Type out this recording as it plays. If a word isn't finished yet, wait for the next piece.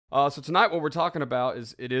So tonight, what we're talking about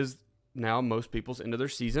is it is now most people's end of their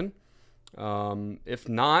season. If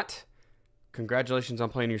not, congratulations on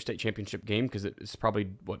playing your state championship game because it's probably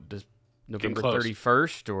November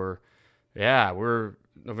 31st or we're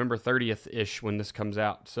November 30th ish when this comes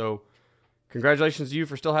out. So congratulations to you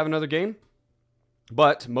for still having another game.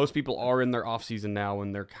 But most people are in their off season now,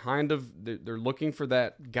 and they're looking for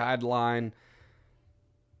that guideline,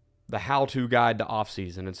 the how-to guide to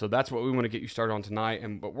offseason. And so that's what we want to get you started on tonight.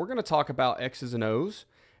 But we're going to talk about X's and O's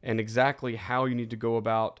and exactly how you need to go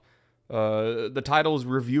about the title is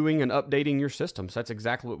reviewing and updating your system. So that's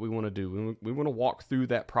exactly what we want to do. We want to walk through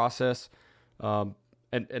that process and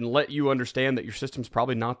let you understand that your system's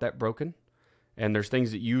probably not that broken. And there's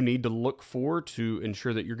things that you need to look for to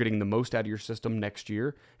ensure that you're getting the most out of your system next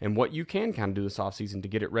year and what you can kind of do this offseason to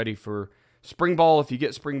get it ready for spring ball, if you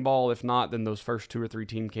get spring ball. If not, then those first 2 or 3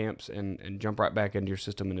 team camps and jump right back into your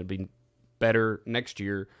system, and it'll be better next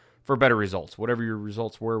year for better results. Whatever your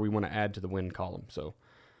results were, we want to add to the win column. So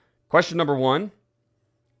question number 1,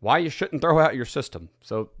 why you shouldn't throw out your system.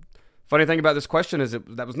 So funny thing about this question is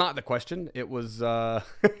that was not the question. It was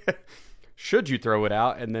should you throw it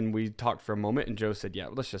out? And then we talked for a moment, and Joe said,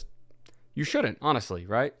 you shouldn't, honestly,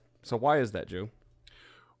 right? So why is that, Joe?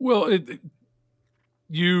 Well,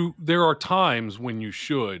 there are times when you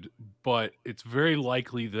should, but it's very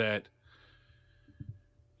likely that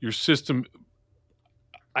your system,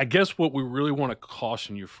 I guess what we really want to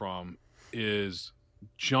caution you from is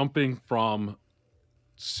jumping from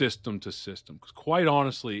system to system. Because quite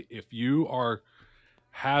honestly, if you are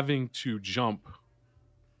having to jump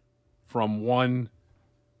from one,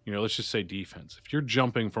 let's just say defense, if you're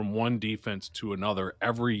jumping from one defense to another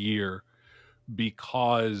every year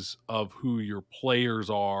because of who your players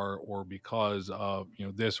are or because of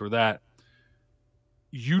this or that,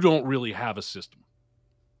 you don't really have a system.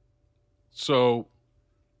 So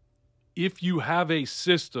if you have a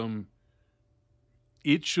system,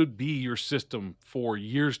 it should be your system for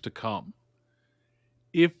years to come.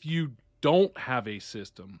 If you don't have a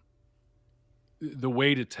system, the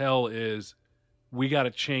way to tell is we got to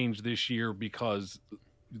change this year because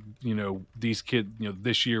these kids,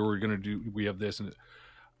 this year we have this, and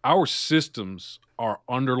our systems are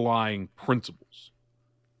underlying principles.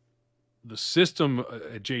 The system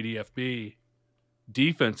at JDFB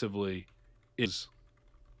defensively is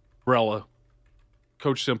umbrella,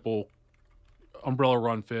 Coach Simple, umbrella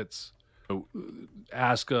run fits,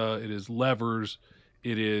 ASCA, it is levers,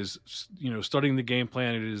 it is studying the game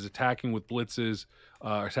plan, it is attacking with blitzes,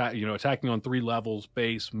 attacking on 3 levels,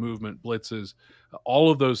 base, movement, blitzes. All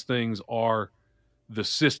of those things are the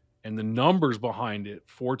system, and the numbers behind it,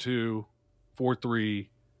 4-2, 4-3,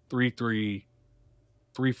 3-3,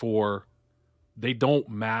 3-4, they don't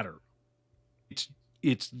matter.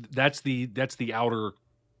 That's the outer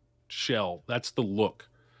shell. That's the look.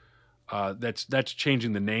 That's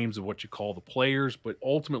changing the names of what you call the players, but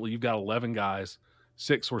ultimately you've got 11 guys,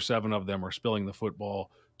 6 or 7 of them are spilling the football,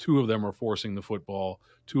 2 of them are forcing the football,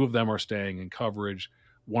 2 of them are staying in coverage,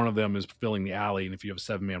 1 of them is filling the alley, and if you have a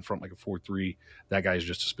 7-man front like a 4-3, that guy is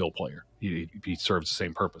just a spill player. He serves the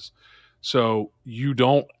same purpose. So you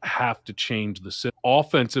don't have to change the system.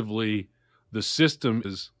 Offensively, the system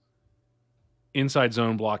is inside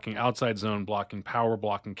zone blocking, outside zone blocking, power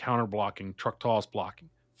blocking, counter blocking, truck toss blocking,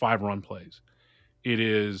 5 run plays. It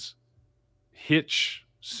is hitch,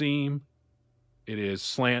 seam. It is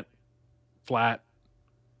slant, flat.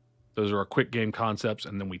 Those are our quick game concepts,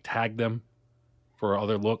 and then we tag them for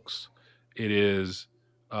other looks. It is,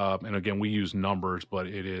 and again, we use numbers, but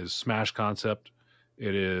it is smash concept.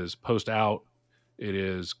 It is post out. It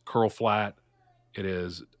is curl flat. It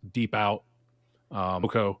is deep out.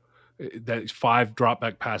 That's 5 drop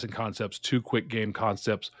back passing concepts, 2 quick game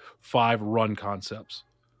concepts, 5 run concepts.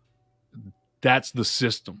 That's the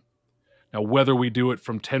system. Now, whether we do it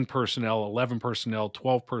from 10 personnel, 11 personnel,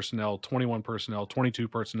 12 personnel, 21 personnel, 22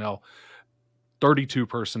 personnel, 32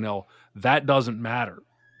 personnel, that doesn't matter.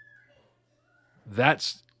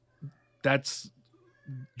 That's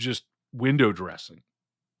just window dressing.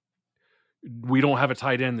 We don't have a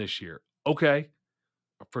tight end this year. Okay.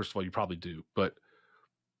 First of all, you probably do, but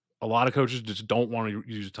a lot of coaches just don't want to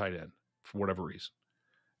use a tight end for whatever reason.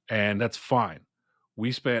 And that's fine.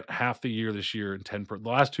 We spent half the year this year in 10. The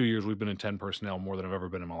last 2 years, we've been in 10 personnel more than I've ever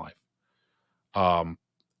been in my life.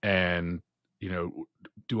 And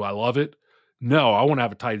do I love it? No, I want to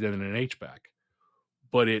have a tight end and an H-back.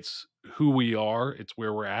 But it's who we are. It's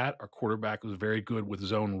where we're at. Our quarterback was very good with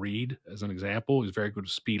zone read, as an example. He's very good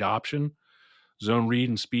with speed option. Zone read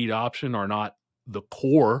and speed option are not the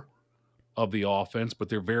core of the offense, but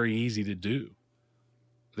they're very easy to do.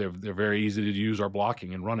 They're very easy to use our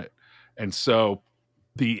blocking and run it. And so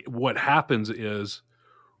what happens is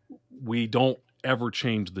we don't ever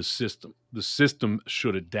change the system. The system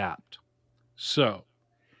should adapt. So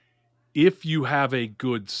if you have a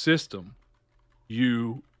good system,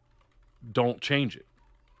 you don't change it.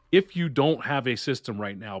 If you don't have a system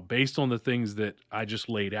right now, based on the things that I just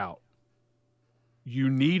laid out, you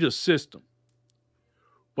need a system,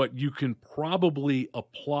 but you can probably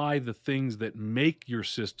apply the things that make your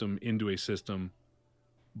system into a system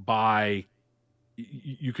by,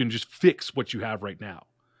 you can just fix what you have right now.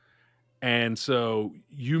 And so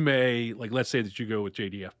you may, like, let's say that you go with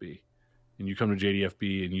JDFB and you come to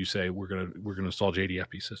JDFB and you say, we're going to install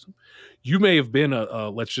JDFB system. You may have been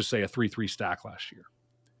let's just say a 3-3 stack last year.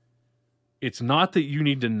 It's not that you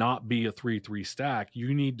need to not be a 3-3 stack.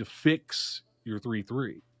 You need to fix your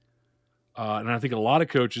 3-3. And I think a lot of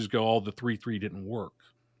coaches go, oh, the 3-3 didn't work.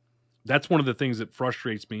 That's one of the things that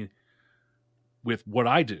frustrates me with what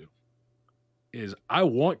I do is I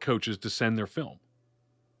want coaches to send their film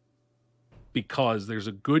because there's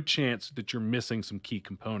a good chance that you're missing some key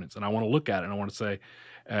components. And I want to look at it and I want to say,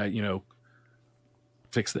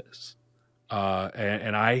 fix this.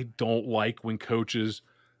 And I don't like when coaches,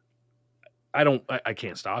 I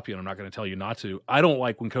can't stop you and I'm not going to tell you not to. I don't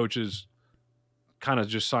like when coaches kind of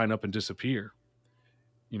just sign up and disappear.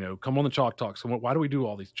 Come on the Chalk Talks. Why do we do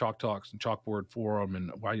all these Chalk Talks and Chalkboard Forum?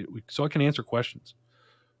 And so I can answer questions.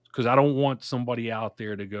 Because I don't want somebody out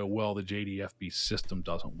there to go, well, the JDFB system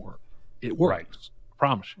doesn't work. It works. Right. I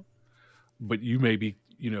promise you. But you may be,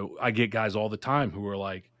 I get guys all the time who are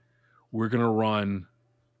like, we're going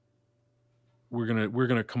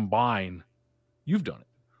to combine. You've done it.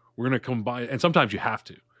 We're going to combine. And sometimes you have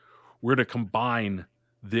to. We're going to combine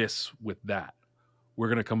this with that. We're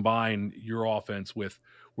going to combine your offense with,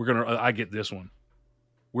 I get this one.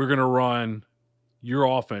 We're going to run your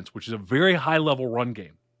offense, which is a very high level run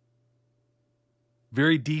game.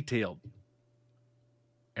 Very detailed.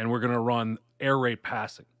 And we're going to run air raid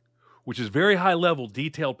passing, which is very high level,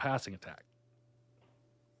 detailed passing attack.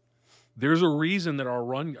 There's a reason that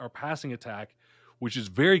our passing attack, which is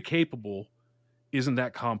very capable, isn't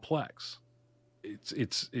that complex.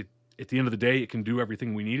 It's at the end of the day, it can do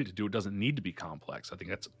everything we need it to do. It doesn't need to be complex. I think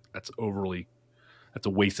that's a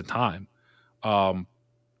waste of time.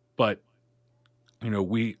 But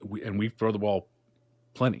we throw the ball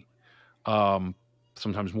plenty.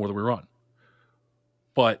 Sometimes more than we run.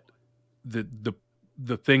 But the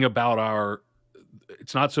thing about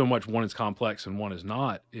it's not so much one is complex and one is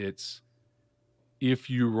not. It's if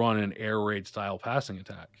you run an air raid style passing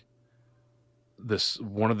attack.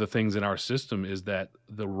 One of the things in our system is that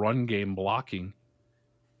the run game blocking,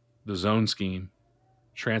 the zone scheme,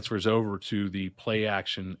 transfers over to the play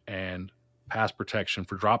action and pass protection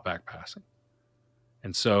for drop back passing.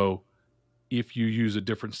 And so if you use a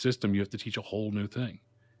different system, you have to teach a whole new thing.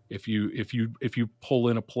 If you pull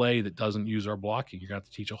in a play that doesn't use our blocking, you're going to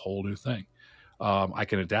have to teach a whole new thing. I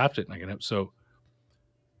can adapt it, and so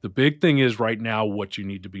the big thing is right now what you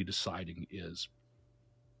need to be deciding is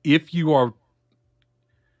if you are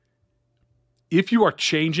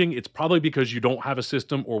changing, it's probably because you don't have a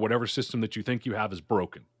system or whatever system that you think you have is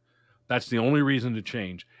broken. That's the only reason to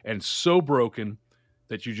change, and so broken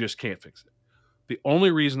that you just can't fix it. The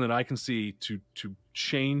only reason that I can see to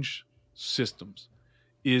change systems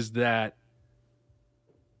is that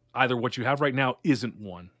either what you have right now isn't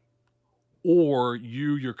one, or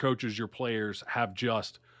your coaches, your players have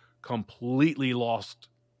just completely lost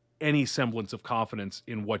any semblance of confidence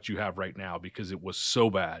in what you have right now because it was so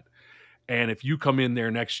bad. And if you come in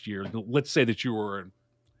there next year, let's say that you were,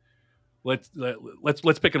 let's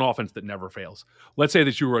pick an offense that never fails. Let's say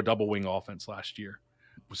that you were a double wing offense last year.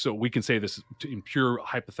 So we can say this in pure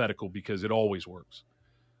hypothetical because it always works.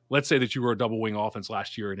 Let's say that you were a double wing offense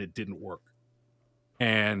last year and it didn't work.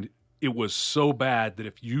 And it was so bad that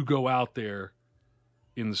if you go out there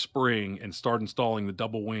in the spring and start installing the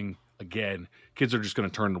double wing again, kids are just going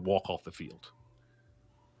to turn and walk off the field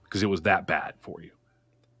because it was that bad for you.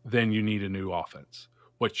 Then you need a new offense.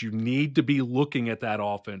 But you need to be looking at that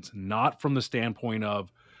offense, not from the standpoint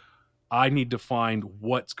of, I need to find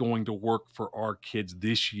what's going to work for our kids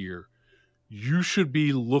this year. You should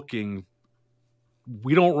be looking.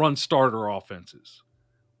 We don't run starter offenses.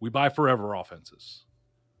 We buy forever offenses.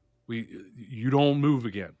 You don't move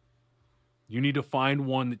again. You need to find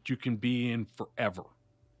one that you can be in forever.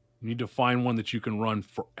 You need to find one that you can run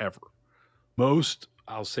forever.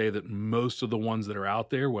 I'll say that most of the ones that are out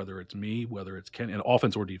there, whether it's me, whether it's Ken, and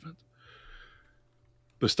offense or defense,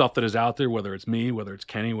 the stuff that is out there, whether it's me, whether it's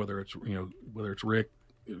Kenny, whether it's Rick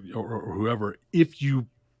or whoever,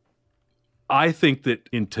 I think that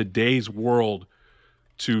in today's world,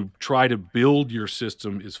 to try to build your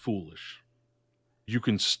system is foolish. You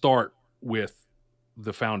can start with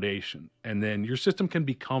the foundation, and then your system can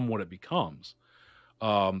become what it becomes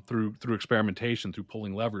through experimentation, through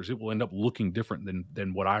pulling levers. It will end up looking different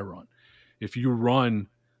than what I run. If you run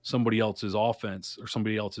somebody else's offense or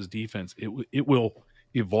somebody else's defense, it will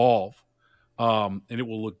evolve, and it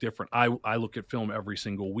will look different. I look at film every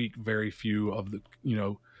single week. Very few of the,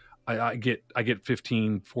 I get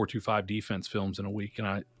 15 4-2-5 defense films in a week,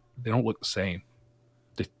 and they don't look the same.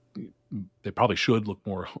 They probably should look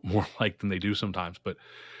more like than they do sometimes, but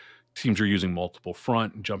teams are using multiple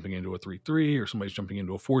front and jumping into a 3-3, or somebody's jumping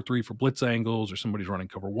into a 4-3 for blitz angles, or somebody's running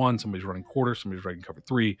cover 1, somebody's running quarter, somebody's running cover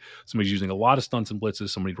 3, somebody's using a lot of stunts and blitzes,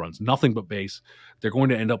 somebody runs nothing but base. They're going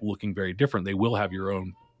to end up looking very different. They will have your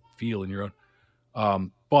own feel and your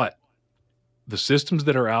own, but the systems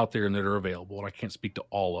that are out there and that are available, and I can't speak to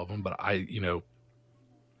all of them, but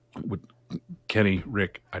with Kenny,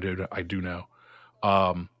 Rick, I do know.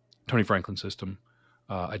 Tony Franklin's system,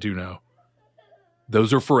 I do know.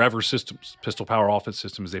 Those are forever systems. Pistol Power Offense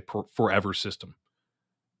system is a forever system.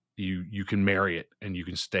 You can marry it and you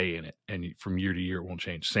can stay in it, and from year to year it won't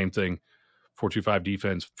change. Same thing, 4-2-5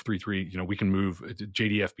 defense, 3-3. We can move.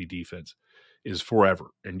 JDFB defense is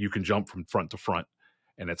forever, and you can jump from front to front,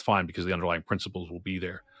 and it's fine because the underlying principles will be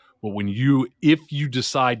there. But if you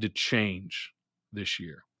decide to change this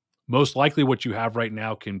year, most likely what you have right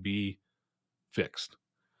now can be fixed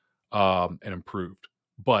and improved.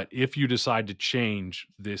 But if you decide to change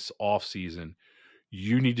this offseason,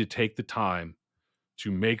 you need to take the time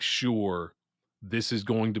to make sure this is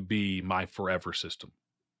going to be my forever system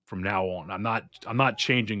from now on. I'm not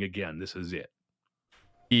changing again. This is it.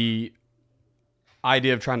 The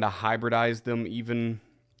idea of trying to hybridize them, even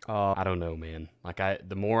I don't know, man.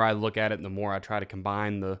 The more I look at it, the more I try to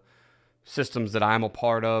combine the systems that I'm a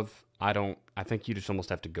part of. I think you just almost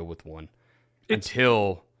have to go with one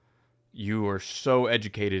until you are so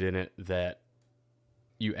educated in it that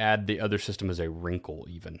you add the other system as a wrinkle.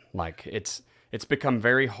 Even it's become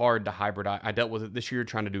very hard to hybridize. I dealt with it this year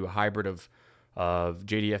trying to do a hybrid of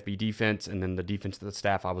JDFB defense and then the defense that the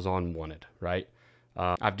staff I was on wanted, right?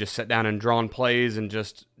 I've just sat down and drawn plays and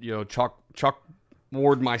just chalkboard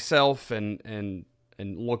myself and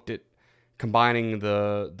looked at combining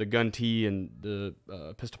the gun T and the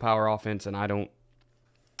pistol power offense, and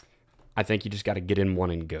I think you just got to get in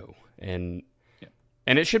one and go. And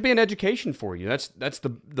it should be an education for you. That's the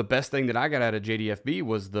best thing that I got out of JDFB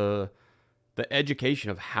was the education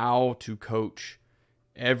of how to coach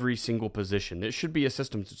every single position. It should be a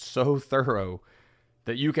system that's so thorough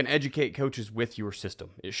that you can educate coaches with your system.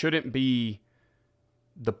 It shouldn't be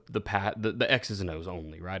the X's and O's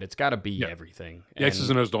only, right? It's got to be everything. The X's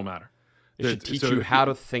and O's don't matter. It should teach you how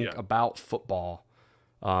to think about football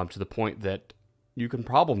to the point that you can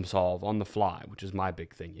problem solve on the fly, which is my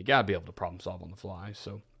big thing. You got to be able to problem solve on the fly.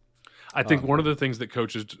 So I think one of the things that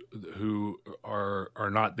coaches who are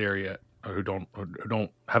not there yet, or who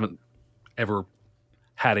haven't ever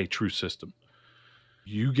had a true system,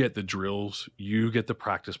 you get the drills, you get the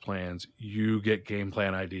practice plans, you get game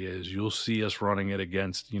plan ideas. You'll see us running it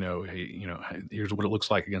against, here's what it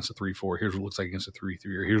looks like against a 3-4. Here's what it looks like against a 3-3.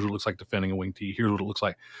 Or here's what it looks like defending a wing T. Here's what it looks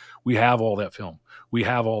like. We have all that film. We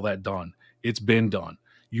have all that done. It's been done.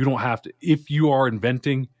 You don't have to. If you are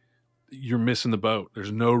inventing, you're missing the boat.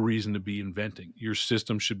 There's no reason to be inventing. Your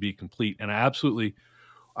system should be complete. And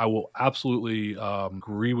I will absolutely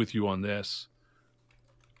agree with you on this.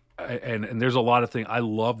 And there's a lot of things. I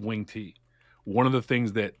love wing T. One of the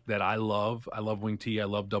things that I love wing T. I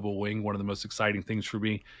love double wing. One of the most exciting things for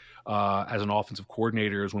me as an offensive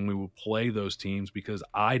coordinator is when we will play those teams, because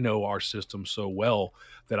I know our system so well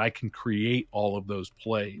that I can create all of those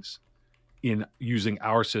plays in using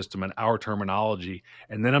our system and our terminology.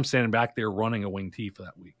 And then I'm standing back there running a wing T for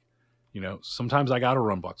that week. Sometimes I got to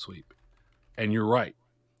run buck sweep. And you're right.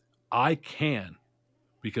 I can,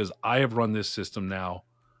 because I have run this system now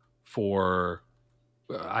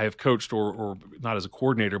I have coached or not as a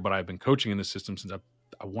coordinator, but I've been coaching in this system since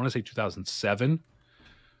I want to say 2007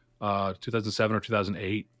 or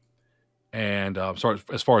 2008. And sorry,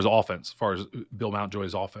 as far as offense, as far as Bill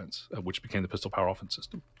Mountjoy's offense, which became the Pistol Power Offense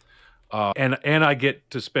system. And I get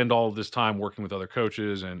to spend all of this time working with other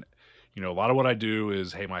coaches. And, a lot of what I do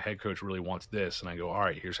is, hey, my head coach really wants this. And I go, all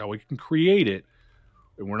right, here's how we can create it.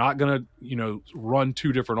 And we're not going to, run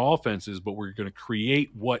two different offenses, but we're going to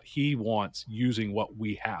create what he wants using what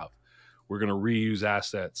we have. We're going to reuse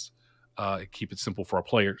assets, keep it simple for our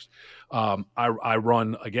players. I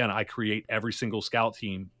run, again, I create every single scout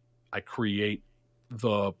team. I create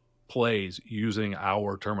the plays using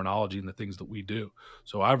our terminology and the things that we do.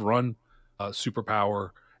 So I've run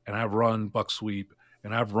superpower, and I've run buck sweep,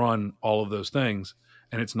 and I've run all of those things,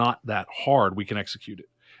 and it's not that hard. We can execute it.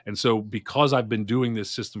 And so because I've been doing this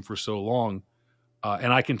system for so long,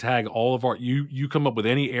 and I can tag all of our, you come up with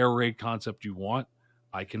any air raid concept you want,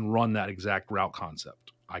 I can run that exact route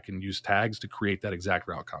concept. I can use tags to create that exact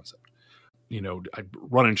route concept. I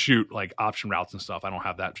run and shoot like option routes and stuff. I don't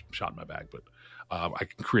have that shot in my bag, but I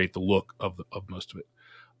can create the look of most of it.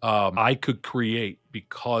 I could create,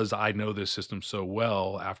 because I know this system so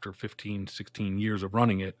well after 15, 16 years of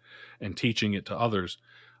running it and teaching it to others,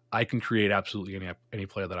 I can create absolutely any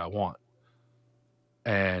play that I want,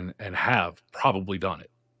 and have probably done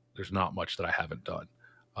it. There's not much that I haven't done.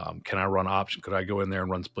 Can I run option? Could I go in there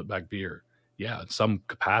and run split back veer? Yeah, in some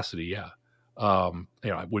capacity, yeah.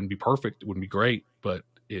 It wouldn't be perfect. It wouldn't be great, but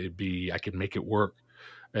I could make it work.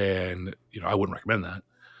 And, I wouldn't recommend that.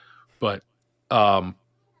 But,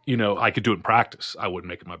 I could do it in practice. I wouldn't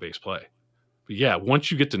make it my base play. But yeah,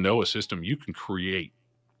 once you get to know a system, you can create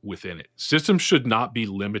within it. Systems should not be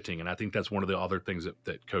limiting. And I think that's one of the other things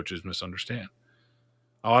that coaches misunderstand.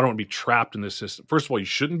 Oh, I don't want to be trapped in this system. First of all, you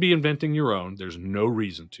shouldn't be inventing your own. There's no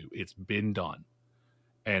reason to. It's been done.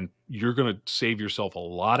 And you're going to save yourself a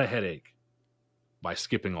lot of headache by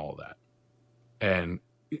skipping all of that and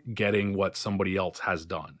getting what somebody else has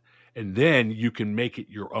done. And then you can make it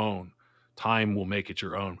your own. Time will make it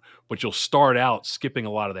your own. But you'll start out skipping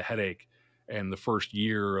a lot of the headache and the first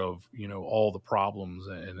year of, all the problems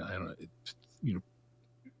and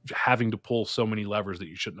having to pull so many levers that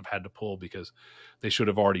you shouldn't have had to pull because they should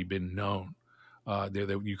have already been known.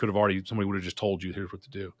 You could have somebody would have just told you, here's what to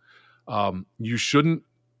do. You should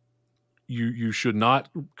not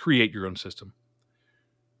create your own system.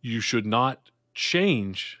 You should not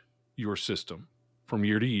change your system from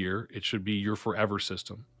year to year. It should be your forever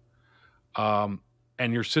system. And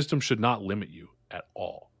your system should not limit you at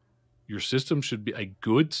all. Your system should be a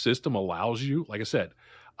good system allows you, like I said,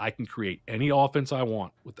 I can create any offense I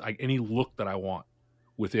want with any look that I want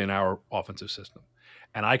within our offensive system.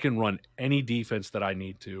 And I can run any defense that I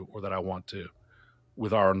need to or that I want to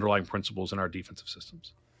with our underlying principles in our defensive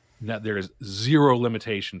systems. Now, there is zero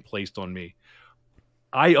limitation placed on me.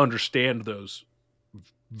 I understand those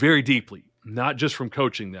very deeply, not just from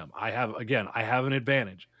coaching them. I have an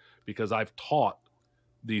advantage because I've taught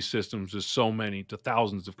these systems to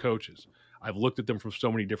thousands of coaches. I've looked at them from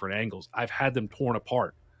so many different angles. I've had them torn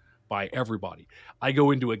apart by everybody. I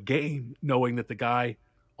go into a game knowing that the guy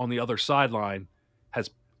on the other sideline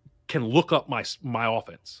can look up my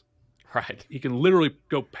offense. Right. He can literally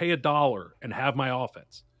go pay $1 and have my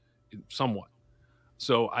offense somewhat.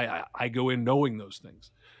 So I go in knowing those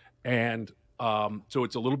things. And so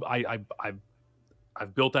it's a little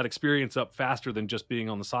I've built that experience up faster than just being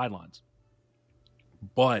on the sidelines.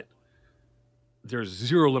 But there's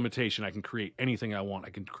zero limitation. I can create anything I want. I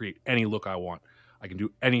can create any look I want. I can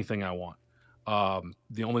do anything I want.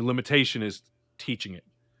 The only limitation is teaching it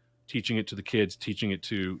to the kids, teaching it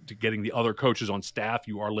to getting the other coaches on staff.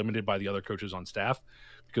 You are limited by the other coaches on staff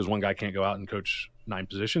because one guy can't go out and coach 9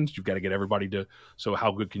 positions. You've got to get everybody so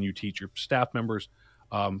how good can you teach your staff members?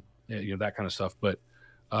 That kind of stuff. But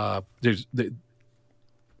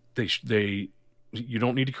you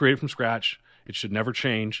don't need to create it from scratch. It should never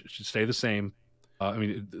change. It should stay the same.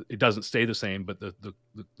 It doesn't stay the same, but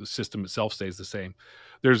the system itself stays the same.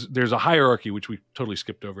 There's a hierarchy, which we totally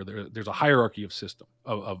skipped over. There's a hierarchy of system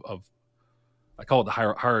of I call it the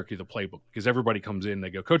hierarchy of the playbook because everybody comes in, they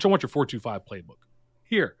go, Coach, I want your 4-2-5 playbook.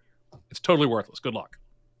 Here, it's totally worthless. Good luck.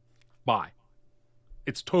 Bye.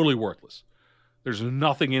 It's totally worthless. There's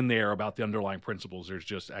nothing in there about the underlying principles. There's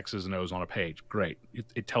just X's and O's on a page. Great.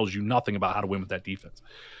 It tells you nothing about how to win with that defense.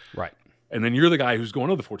 Right. And then you're the guy who's going,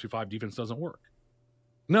 oh, the 4-2-5 defense doesn't work.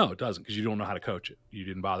 No, it doesn't because you don't know how to coach it. You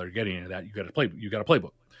didn't bother getting into that. You got a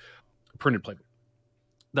playbook, a printed playbook.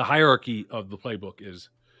 The hierarchy of the playbook is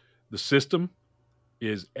the system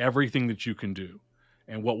is everything that you can do.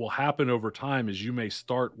 And what will happen over time is you may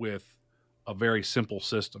start with a very simple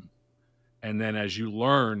system. And then as you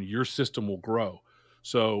learn, your system will grow.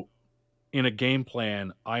 So in a game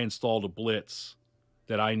plan, I installed a blitz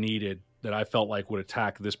that I needed that I felt like would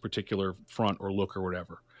attack this particular front or look or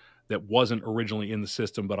whatever that wasn't originally in the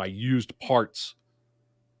system, but I used parts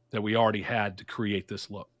that we already had to create this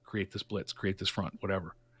look, create this blitz, create this front,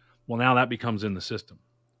 whatever. Well, now that becomes in the system.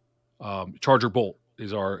 Charger bolt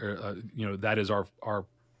is that is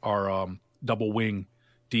our double wing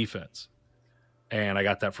defense. And I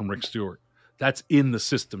got that from Rick Stewart. That's in the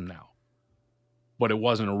system now, but it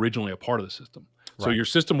wasn't originally a part of the system. Right. So your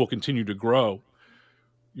system will continue to grow.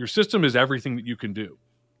 Your system is everything that you can do.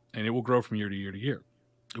 and it will grow from year to year to year.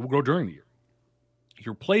 It will grow during the year.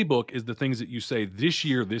 Your playbook is the things that you say, this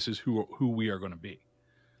year, this is who we are going to be.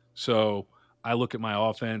 So I look at my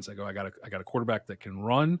offense. I go, I got a quarterback that can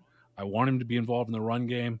run. I want him to be involved in the run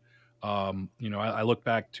game. I look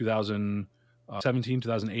back 2017,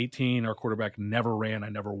 2018, our quarterback never ran. I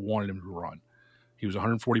never wanted him to run. He was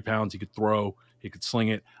 140 pounds. He could throw. He could sling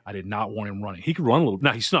it. I did not want him running. He could run a little.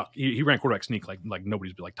 Now, he snuck. He ran quarterback sneak like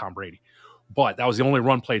nobody's, like Tom Brady. But that was the only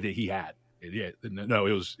run play that he had. It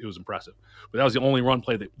was impressive. But that was the only run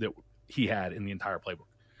play that he had in the entire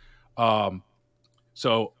playbook.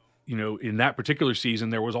 So, in that particular season,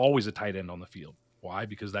 there was always a tight end on the field. Why?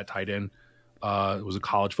 Because that tight end was a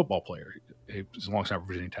college football player. He was a long time for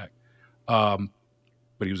Virginia Tech.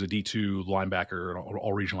 But he was a D2 linebacker, and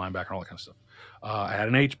all regional linebacker, and all that kind of stuff. I had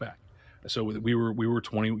an H-back. So we were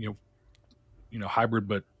 20, hybrid,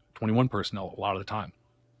 but 21 personnel a lot of the time.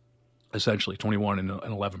 Essentially 21 and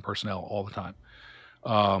 11 personnel all the time.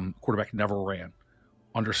 Quarterback never ran.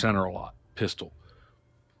 Under center a lot. Pistol.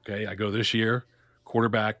 Okay, I go this year.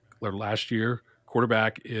 Last year,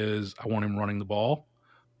 quarterback is, I want him running the ball.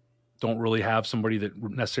 Don't really have somebody that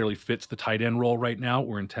necessarily fits the tight end role right now.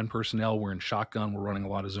 We're in 10 personnel. We're in shotgun. We're running a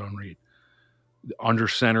lot of zone read. The under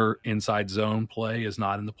center inside zone play is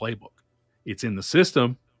not in the playbook. It's in the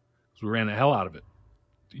system because we ran the hell out of it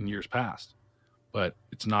in years past. But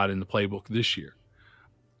it's not in the playbook this year.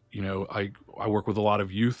 I work with a lot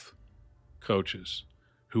of youth coaches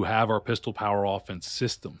who have our pistol power offense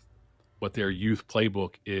system, but their youth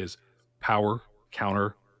playbook is power,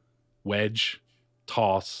 counter, wedge,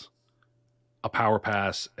 toss, a power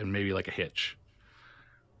pass, and maybe like a hitch,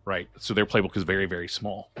 right? So their playbook is very, very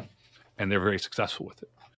small, and they're very successful with it.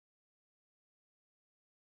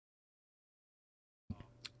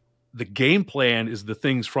 The game plan is the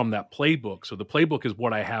things from that playbook. So the playbook is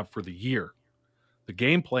what I have for the year. The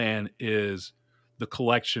game plan is the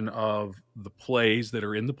collection of the plays that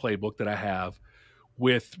are in the playbook that I have,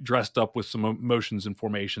 with dressed up with some motions and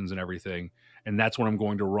formations and everything. And that's what I'm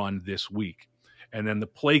going to run this week. And then the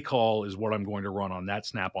play call is what I'm going to run on that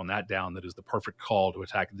snap, on that down. That is the perfect call to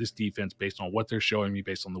attack this defense based on what they're showing me,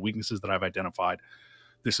 based on the weaknesses that I've identified.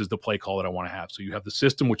 This is the play call that I want to have. So you have the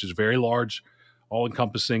system, which is very large, all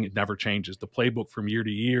encompassing. It never changes. The playbook from year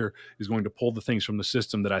to year is going to pull the things from the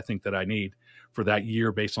system that I think that I need for that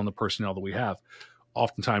year based on the personnel that we have.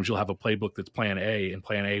 Oftentimes you'll have a playbook that's plan A, and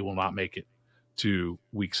plan A will not make it to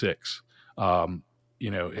week 6.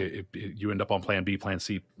 You end up on plan B, plan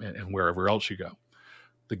C, and wherever else you go.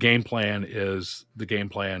 The game plan is the game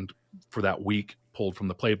plan for that week pulled from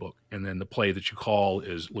the playbook. And then the play that you call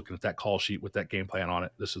is looking at that call sheet with that game plan on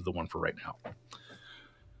it. This is the one for right now.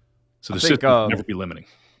 So the system will never be limiting.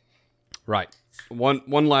 Right. One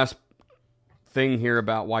last thing here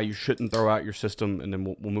about why you shouldn't throw out your system, and then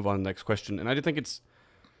we'll move on to the next question. And I do think it's,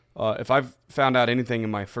 if I've found out anything in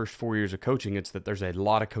my first 4 years of coaching, it's that there's a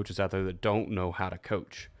lot of coaches out there that don't know how to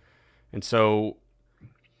coach. And so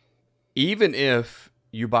even if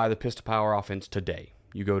you buy the Pistol Power offense today,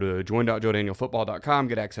 you go to join.joedanielfootball.com,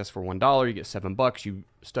 get access for $1, you get $7, you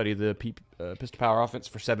study the Pistol Power offense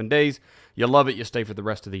for 7 days, you love it, you stay for the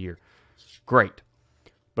rest of the year. Great.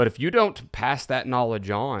 But if you don't pass that knowledge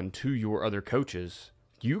on to your other coaches,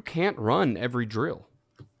 you can't run every drill.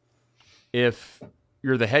 If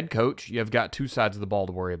you're the head coach, you have got 2 sides of the ball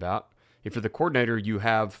to worry about. If you're the coordinator, you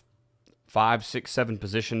have 5, 6, 7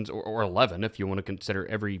 positions, or 11 if you want to consider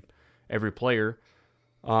every player.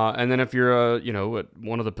 And then if you're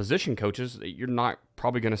one of the position coaches, you're not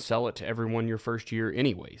probably going to sell it to everyone your first year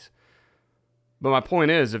anyways. But my point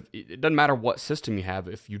is, it doesn't matter what system you have.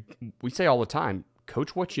 We say all the time,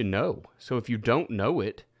 coach what you know. So if you don't know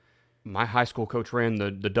it, my high school coach ran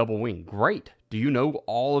the double wing. Great. Do you know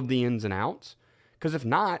all of the ins and outs? Because if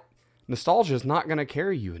not, nostalgia is not going to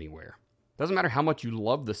carry you anywhere. Doesn't matter how much you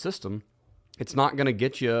love the system. It's not going to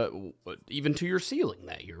get you even to your ceiling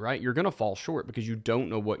that year, right? You're going to fall short because you don't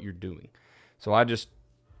know what you're doing. So I just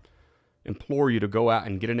implore you to go out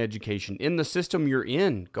and get an education in the system you're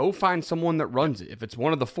in. Go find someone that runs it. If it's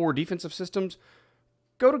one of the 4 defensive systems,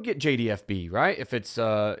 go to get JDFB, right? If it's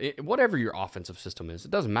whatever your offensive system is,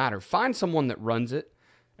 it doesn't matter. Find someone that runs it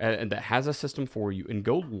and that has a system for you, and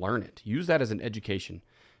go learn it. Use that as an education,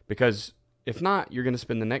 because if not, you're going to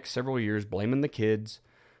spend the next several years blaming the kids,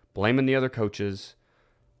 blaming the other coaches,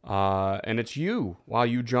 and it's you while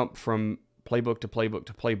you jump from playbook to playbook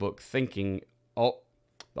to playbook thinking, oh,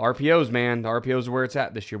 the RPOs, man, the RPOs are where it's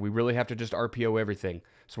at this year. We really have to just RPO everything.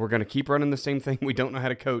 So we're going to keep running the same thing we don't know how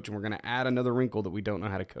to coach, and we're going to add another wrinkle that we don't know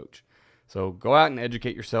how to coach. So go out and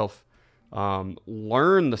educate yourself.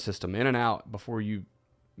 Learn the system in and out before you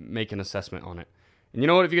make an assessment on it. And you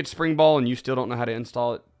know what? If you get spring ball and you still don't know how to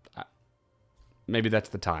install it, maybe that's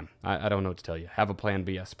the time. I don't know what to tell you. Have a plan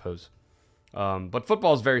B, I suppose. But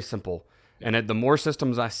football is very simple. And the more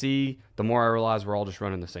systems I see, the more I realize we're all just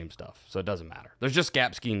running the same stuff. So it doesn't matter. There's just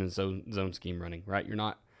gap scheme and zone scheme running, right? You're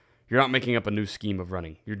not making up a new scheme of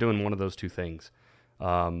running. You're doing one of those two things.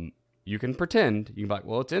 You can pretend. You can be like,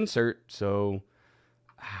 well, it's insert, so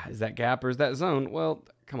is that gap or is that zone? Well,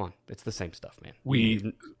 come on. It's the same stuff, man.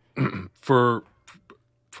 To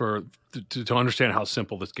understand how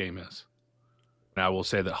simple this game is. And I will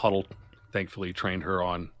say that Huddle thankfully trained her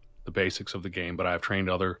on the basics of the game, but I have trained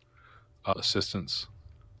other assistants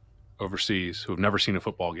overseas who have never seen a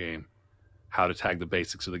football game how to tag the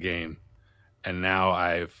basics of the game. And now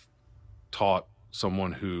I've taught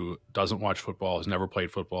someone who doesn't watch football, has never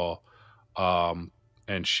played football,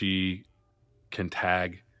 and she can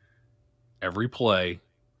tag every play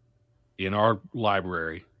in our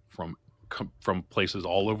library from places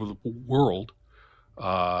all over the world,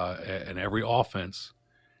 and every offense,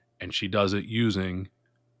 and she does it using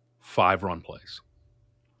 5 run plays.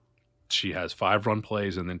 She has 5 run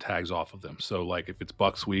plays and then tags off of them. So like if it's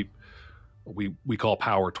buck sweep, we call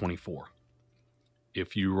power 24.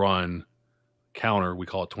 If you run counter, we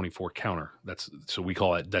call it 24 counter. That's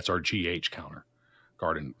our GH counter,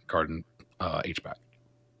 guard and H-back.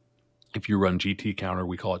 If you run GT counter,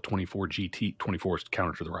 we call it 24 GT, 24 is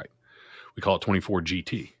counter to the right. We call it 24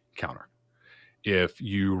 GT counter. If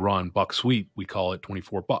you run buck sweep, we call it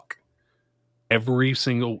 24 buck.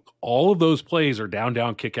 All of those plays are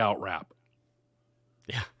down, kick out, wrap.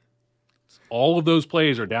 Yeah. All of those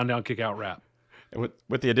plays are down, kick out, wrap. And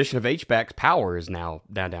with the addition of H-backs, power is now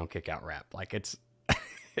down, kick out, wrap. Like it's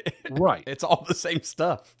right. It's all the same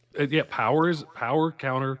stuff. Yeah, power is power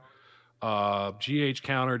counter, GH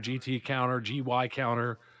counter, GT counter, GY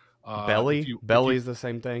counter. Belly is the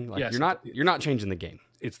same thing. Like yes, you're not changing the game.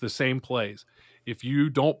 It's the same plays. If you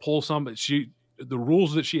don't pull the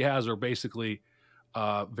rules that she has are basically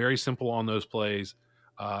very simple on those plays.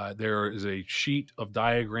 There is a sheet of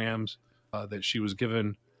diagrams that she was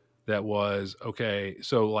given that was, okay,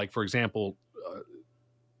 so like, for example,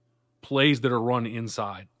 plays that are run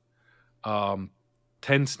inside. 10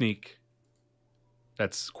 sneak,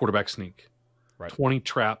 that's quarterback sneak. Right. 20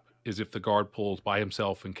 trap is if the guard pulls by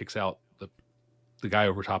himself and kicks out the guy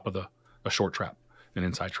over top of a short trap, an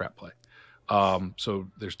inside trap play. So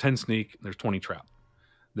there's 10 sneak, there's 20 trap.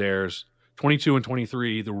 There's 22 and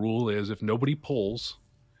 23. The rule is if nobody pulls,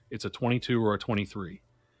 it's a 22 or a 23.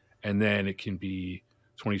 And then it can be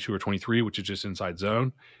 22 or 23, which is just inside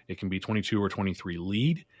zone. It can be 22 or 23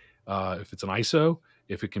 lead if it's an ISO.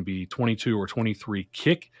 If it can be 22 or 23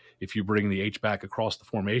 kick, if you bring the H back across the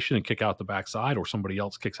formation and kick out the backside, or somebody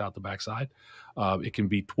else kicks out the backside. It can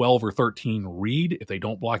be 12 or 13 read if they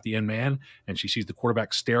don't block the end man and she sees the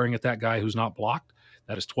quarterback staring at that guy who's not blocked.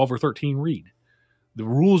 That is 12 or 13 read. The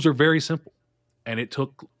rules are very simple, and it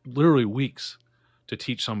took literally weeks to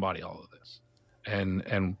teach somebody all of this,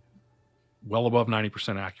 and well above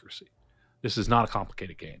 90% accuracy. This is not a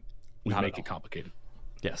complicated game. We make it complicated.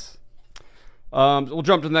 Yes. We'll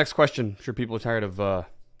jump to the next question. I'm sure people are tired of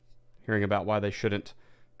hearing about why they shouldn't,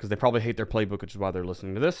 because they probably hate their playbook, which is why they're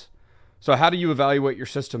listening to this. So how do you evaluate your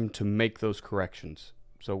system to make those corrections?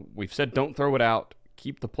 So we've said don't throw it out.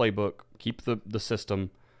 Keep the playbook. Keep the system.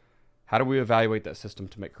 How do we evaluate that system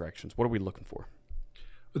to make corrections? What are we looking for?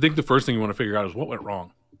 I think the first thing you want to figure out is what went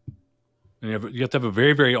wrong. And you have to have a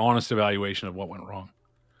very, very honest evaluation of what went wrong.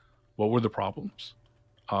 What were the problems?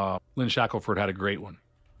 Lynn Shackelford had a great one.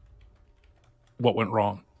 What went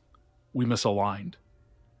wrong? We misaligned.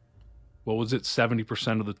 What was it?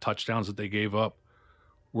 70% of the touchdowns that they gave up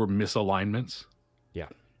were misalignments. Yeah.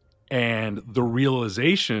 And the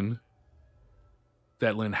realization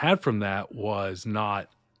that Lynn had from that was not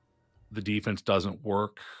the defense doesn't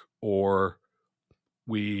work or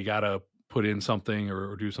we got to put in something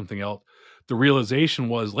or do something else. The realization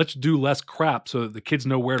was let's do less crap so that the kids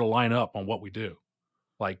know where to line up on what we do.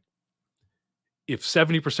 Like if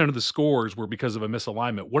 70% of the scores were because of a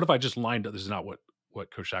misalignment, what if I just lined up? This is not what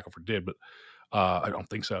Coach Shackelford did, but I don't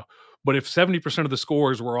think so. But if 70% of the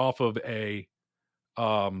scores were off of a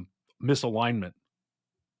misalignment,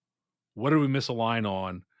 what did we misalign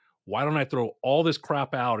on? Why don't I throw all this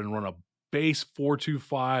crap out and run a base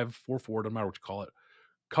 4-2-5, 4-4, doesn't matter what you call it,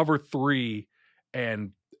 cover 3,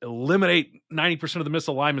 and eliminate 90% of the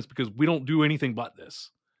misalignments because we don't do anything but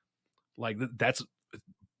this. Like that's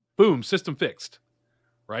boom, system fixed,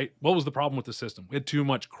 right? What was the problem with the system? We had too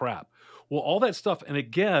much crap. Well, all that stuff, and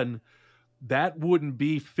again, that wouldn't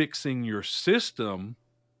be fixing your system.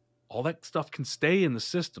 All that stuff can stay in the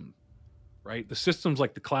system. right? The system's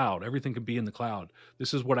like the cloud. Everything can be in the cloud.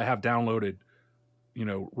 This is what I have downloaded,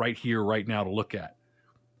 right here, right now to look at.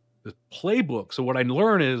 The playbook. So what I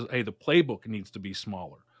learn is, hey, the playbook needs to be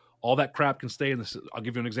smaller. All that crap can stay in this. I'll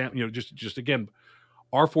give you an example. Just again,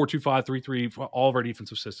 our 4-2-5-3-3, all of our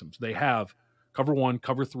defensive systems, they have cover 1,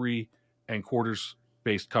 cover 3, and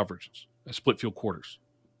quarters-based coverages, split field quarters.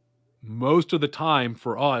 Most of the time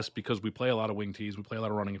for us, because we play a lot of wing tees, we play a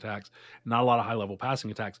lot of running attacks, not a lot of high-level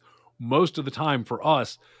passing attacks, most of the time for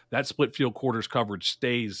us, that split field quarters coverage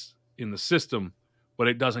stays in the system, but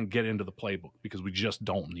it doesn't get into the playbook because we just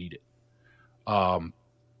don't need it.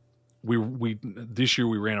 We this year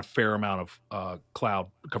we ran a fair amount of cloud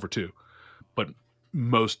cover 2, but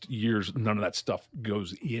most years none of that stuff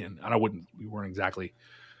goes in. And I wasn't the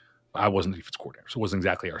defense coordinator, so it wasn't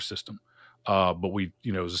exactly our system. But we,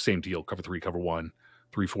 it was the same deal: cover 3, cover 1,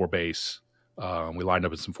 3-4 base. We lined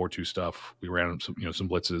up in some 4-2 stuff. We ran some, some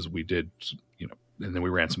blitzes. We did, and then we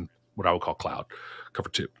ran some what I would call cloud cover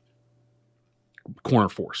 2, corner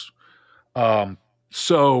force.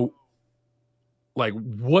 So, like,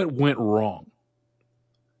 what went wrong?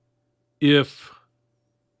 If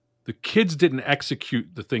the kids didn't execute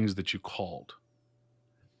the things that you called,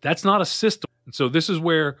 that's not a system. And so this is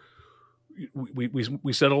where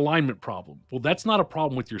we said alignment problem. Well, that's not a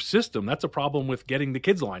problem with your system. That's a problem with getting the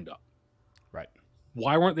kids lined up. Right.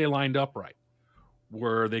 Why weren't they lined up right?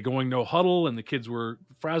 Were they going no huddle and the kids were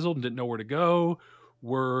frazzled and didn't know where to go?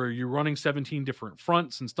 Were you running 17 different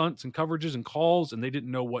fronts and stunts and coverages and calls and they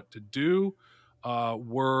didn't know what to do?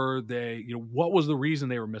 Were they, what was the reason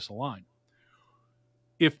they were misaligned?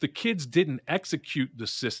 If the kids didn't execute the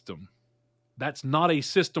system, that's not a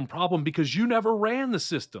system problem because you never ran the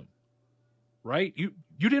system, right? You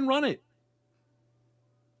didn't run it.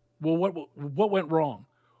 Well, what went wrong?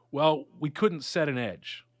 Well, we couldn't set an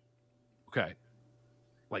edge. Okay.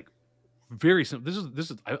 Like, very simple.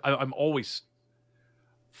 This is I'm always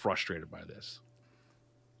frustrated by this.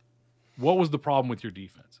 What was the problem with your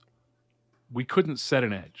defense? We couldn't set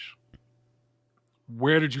an edge.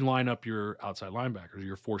 Where did you line up your outside linebackers,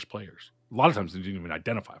 your force players? A lot of times they didn't even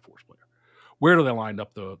identify a force player. Where do they line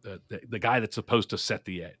up the guy that's supposed to set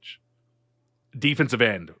the edge? Defensive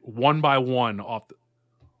end, 1 by 1 off the...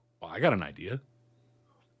 Well, I got an idea.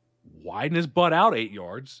 Widen his butt out 8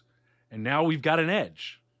 yards, and now we've got an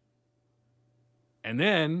edge. And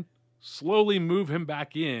then slowly move him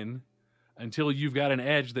back in until you've got an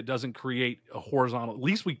edge that doesn't create a horizontal... At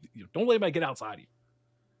least don't let anybody get outside of you.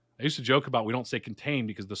 I used to joke about we don't say contain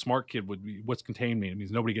because the smart kid would be, what's contain mean? It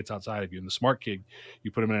means nobody gets outside of you. And the smart kid,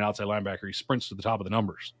 you put him in an outside linebacker, he sprints to the top of the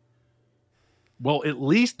numbers. Well, at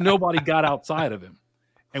least nobody got outside of him.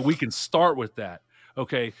 And we can start with that.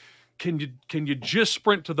 Okay, can you just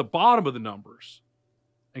sprint to the bottom of the numbers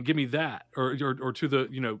and give me that? Or to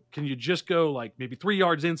the, can you just go like maybe 3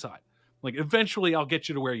 yards inside? Like eventually I'll get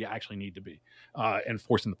you to where you actually need to be and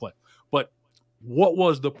forcing the play. But what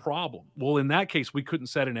was the problem? Well, in that case, we couldn't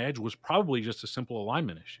set an edge was probably just a simple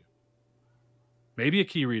alignment issue. Maybe a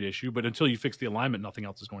key read issue, but until you fix the alignment, nothing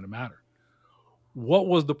else is going to matter. What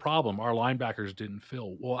was the problem? Our linebackers didn't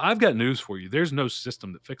fill. Well, I've got news for you. There's no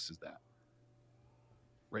system that fixes that.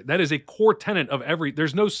 Right? That is a core tenet of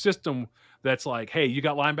there's no system that's like, hey, you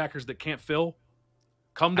got linebackers that can't fill?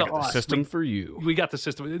 Come to us. The system for you. We got the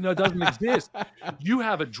system. No, it doesn't exist. You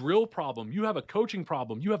have a drill problem. You have a coaching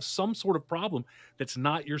problem. You have some sort of problem that's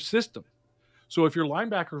not your system. So if your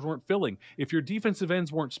linebackers weren't filling, if your defensive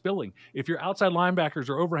ends weren't spilling, if your outside linebackers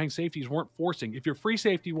or overhang safeties weren't forcing, if your free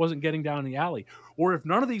safety wasn't getting down in the alley, or if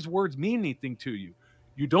none of these words mean anything to you,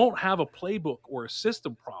 you don't have a playbook or a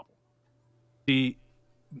system problem.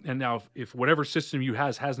 And now if whatever system you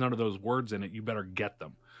has none of those words in it, you better get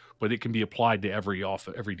them. But it can be applied to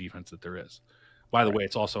every defense that there is. By the way,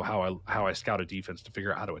 it's also how I scout a defense to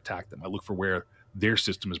figure out how to attack them. I look for where their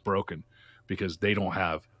system is broken because they don't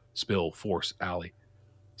have spill, force, alley,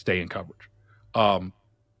 stay in coverage.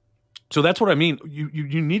 So that's what I mean.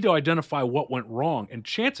 You need to identify what went wrong, and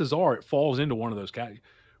chances are it falls into one of those categories.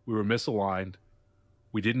 We were misaligned.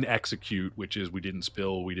 We didn't execute, which is we didn't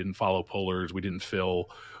spill, we didn't follow pullers, we didn't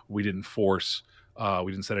fill, we didn't force,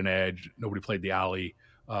 we didn't set an edge. Nobody played the alley.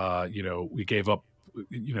 We gave up,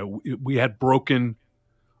 we had broken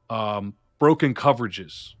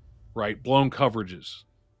coverages, right? Blown coverages.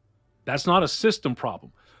 That's not a system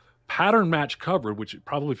problem. Pattern match covered, which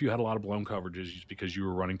probably if you had a lot of blown coverages, it's because you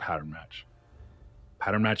were running pattern match.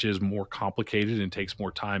 Pattern match is more complicated and takes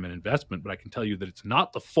more time and investment, but I can tell you that it's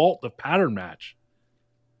not the fault of pattern match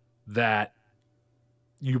that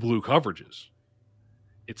you blew coverages.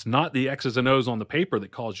 It's not the X's and O's on the paper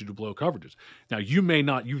that caused you to blow coverages. Now, you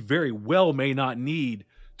very well may not need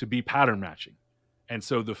to be pattern matching. And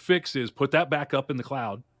so the fix is put that back up in the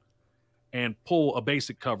cloud and pull a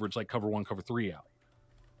basic coverage like cover 1, cover 3 out.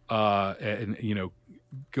 And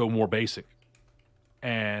go more basic.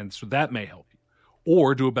 And so that may help you.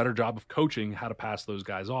 Or do a better job of coaching how to pass those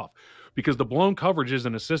guys off. Because the blown coverage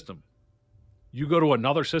isn't a system. You go to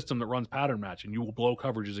another system that runs pattern match and you will blow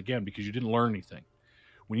coverages again because you didn't learn anything.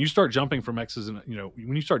 When you start jumping from X's and,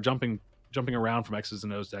 when you start jumping around from X's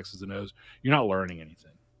and O's to X's and O's, you're not learning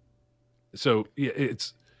anything. So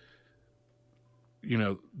it's, they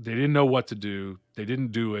didn't know what to do. They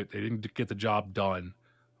didn't do it. They didn't get the job done.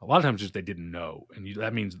 A lot of times just they didn't know. And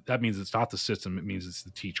that means it's not the system. It means it's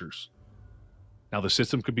the teachers. Now the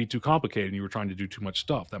system could be too complicated and you were trying to do too much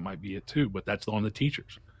stuff. That might be it too, but that's on the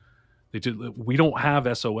teachers. We don't have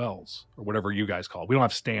SOLs or whatever you guys call it. We don't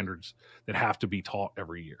have standards that have to be taught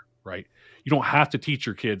every year, right? You don't have to teach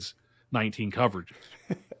your kids 19 coverages.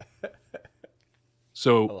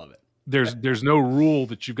 So I love it. There's no rule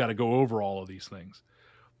that you've got to go over all of these things.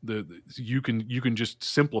 You can just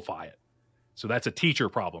simplify it. So that's a teacher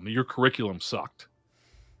problem. Your curriculum sucked.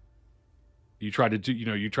 You tried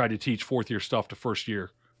to teach fourth year stuff to first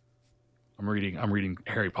year. I'm reading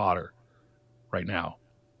Harry Potter right now.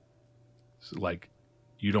 So like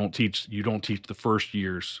you don't teach the first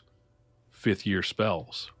year's fifth year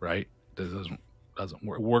spells, right? That doesn't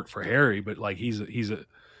work for Harry, but like he's a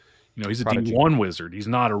D1 wizard. He's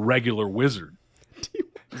not a regular wizard.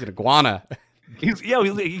 He's an iguana. He's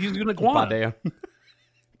an iguana. Damn.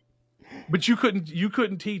 But you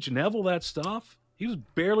couldn't teach Neville that stuff. He was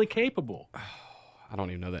barely capable. I don't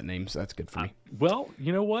even know that name, so that's good for me. Well,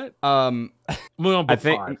 you know what? I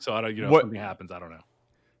think 5, so I don't. Something happens. I don't know.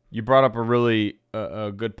 You brought up a really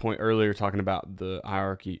a good point earlier, talking about the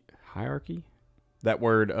hierarchy. That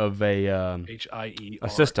word of a HIERACHY a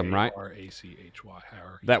system, right? hierarchy.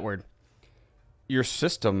 That word. Your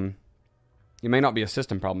system. It may not be a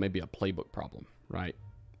system problem, maybe a playbook problem, right?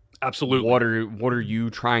 Absolutely. What are you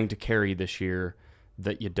trying to carry this year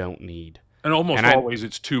that you don't need? And always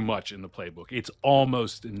it's too much in the playbook. It's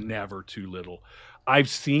almost never too little. I've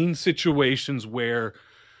seen situations where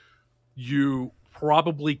you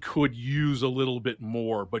probably could use a little bit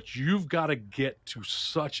more, but you've got to get to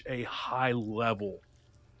such a high level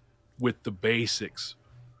with the basics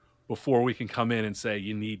before we can come in and say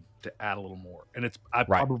you need to add a little more. And I've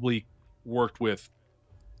probably worked with,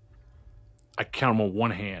 I count them on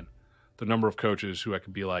one hand, the number of coaches who I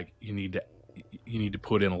could be like, you need to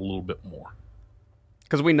put in a little bit more.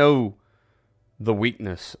 Because we know the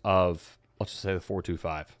weakness of, let's just say, the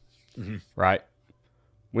 4-2-5, right?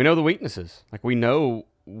 We know the weaknesses. Like, we know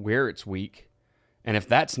where it's weak. And if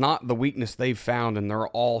that's not the weakness they've found and they're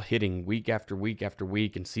all hitting week after week after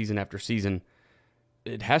week and season after season,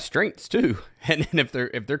 it has strengths too. And if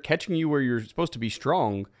they're catching you where you're supposed to be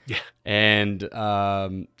strong, and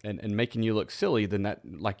making you look silly, then that,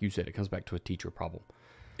 like you said, it comes back to a teacher problem.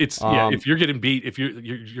 It's if you're getting beat, if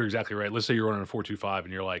you're exactly right. Let's say you're running a 4-2-5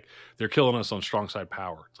 and you're like, they're killing us on strong side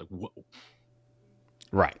power. It's like, what?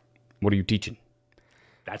 Right. What are you teaching?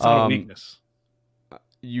 That's not a weakness.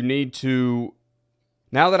 You need to,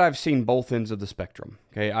 now that I've seen both ends of the spectrum,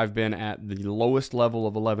 okay, I've been at the lowest level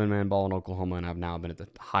of 11-man ball in Oklahoma, and I've now been at the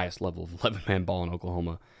highest level of 11-man ball in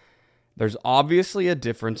Oklahoma. There's obviously a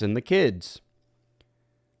difference in the kids.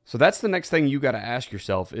 So that's the next thing you got to ask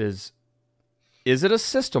yourself is it a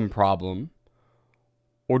system problem,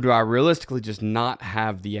 or do I realistically just not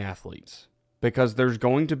have the athletes? Because there's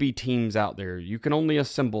going to be teams out there. You can only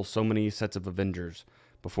assemble so many sets of Avengers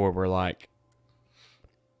before we're like,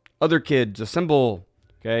 other kids, assemble,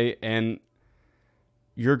 okay? And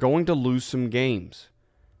you're going to lose some games.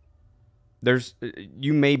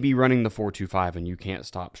 You may be running the 4-2-5 and you can't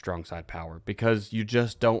stop strong side power because you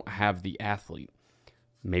just don't have the athlete.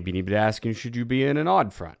 Maybe you need to be asking, should you be in an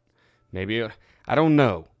odd front? Maybe, I don't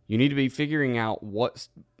know. You need to be figuring out what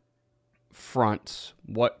fronts,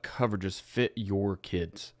 what coverages fit your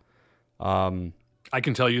kids. I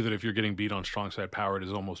can tell you that if you're getting beat on strong side power, it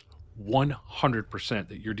is almost 100%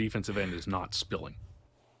 that your defensive end is not spilling.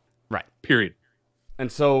 Right. Period. And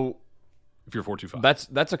so, if you're 4-2-5,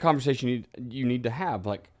 that's a conversation you need to have.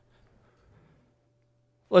 Like,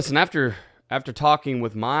 listen, after talking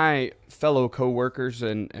with my fellow coworkers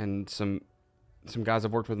and some guys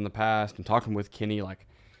I've worked with in the past, and talking with Kenny, like,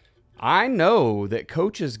 I know that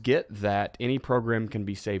coaches get that any program can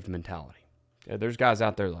be saved mentality. Yeah, there's guys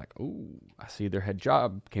out there like, oh, I see their head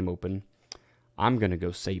job came open. I'm going to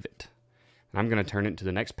go save it. And I'm going to turn it into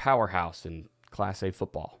the next powerhouse in Class A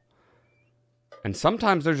football. And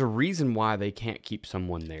sometimes there's a reason why they can't keep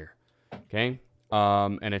someone there. Okay?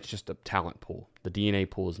 And it's just a talent pool. The DNA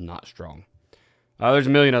pool is not strong. There's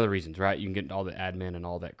a million other reasons, right? You can get into all the admin and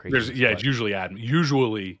all that crazy. It's usually admin.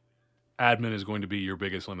 Usually, admin is going to be your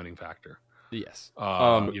biggest limiting factor. Yes.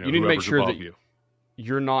 You need to make sure that you.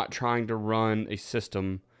 You're not trying to run a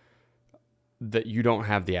system that you don't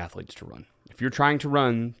have the athletes to run. If you're trying to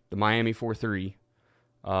run the Miami 4-3,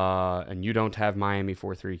 and you don't have Miami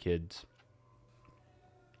 4-3 kids,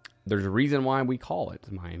 there's a reason why we call it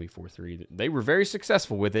the Miami 4-3. They were very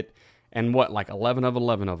successful with it, and 11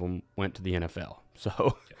 of them went to the NFL.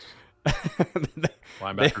 So yes.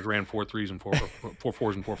 Linebackers ran 4-3s and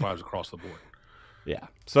 4-4s and 4-5s across the board. Yeah.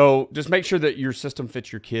 So just make sure that your system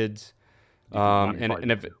fits your kids,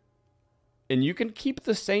 and you can keep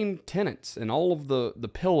the same tenets and all of the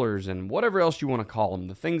pillars and whatever else you want to call them,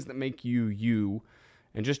 the things that make you,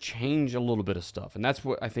 and just change a little bit of stuff. And that's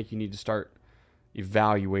what I think you need to start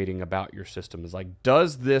evaluating about your system, is like,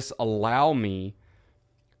 does this allow me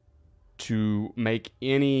to make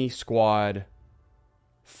any squad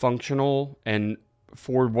functional and,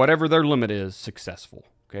 for whatever their limit is, successful?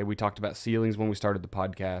 Okay, we talked about ceilings when we started the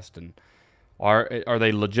podcast, and are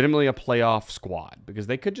they legitimately a playoff squad? Because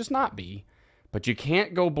they could just not be. But you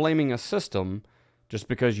can't go blaming a system just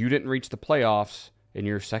because you didn't reach the playoffs in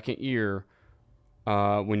your second year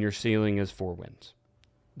when your ceiling is 4 wins.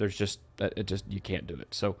 You can't do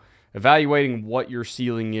it. So evaluating what your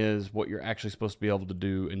ceiling is, what you're actually supposed to be able to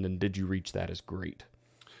do, and then did you reach that is great.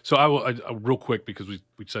 So I will real quick, because we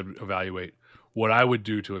said evaluate. What I would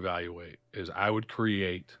do to evaluate is I would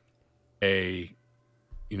create a,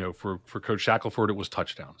 for Coach Shackelford, it was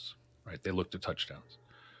touchdowns, right? They looked at touchdowns.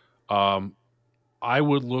 I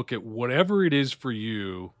would look at whatever it is for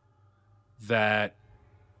you that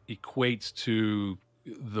equates to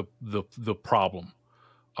the problem.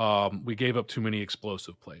 We gave up too many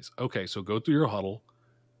explosive plays. Okay, so go through your huddle,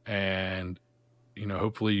 and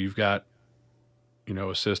hopefully you've got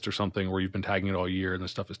assist or something where you've been tagging it all year and the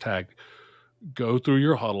stuff is tagged. Go through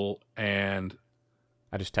your huddle, and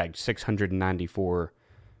I just tagged 694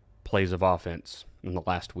 plays of offense in the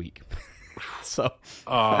last week. So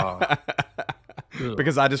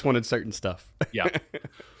because I just wanted certain stuff. Yeah.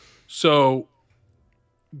 So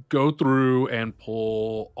go through and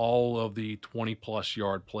pull all of the 20-plus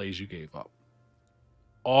yard plays you gave up.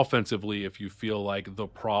 Offensively, if you feel like the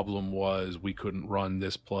problem was we couldn't run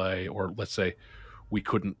this play, or let's say we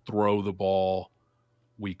couldn't throw the ball,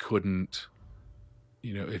 we couldn't,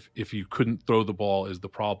 if you couldn't throw the ball is the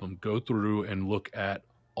problem, go through and look at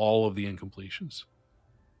all of the incompletions,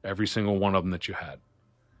 every single one of them that you had.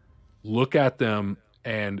 Look at them,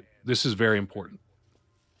 and this is very important.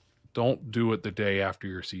 Don't do it the day after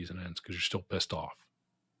your season ends, because you're still pissed off.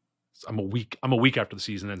 I'm a week after the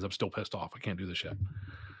season ends. I'm still pissed off. I can't do this yet.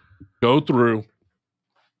 Go through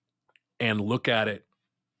and look at it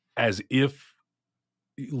as if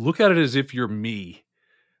you're me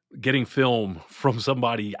getting film from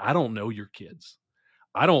somebody. I don't know your kids.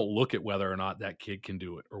 I don't look at whether or not that kid can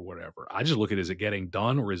do it or whatever. I just look at, is it getting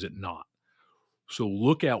done or is it not? So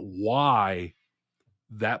look at why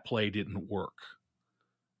that play didn't work.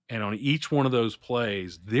 And on each one of those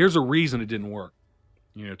plays, there's a reason it didn't work.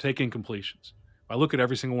 Take incompletions. If I look at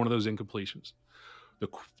every single one of those incompletions,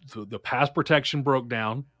 the pass protection broke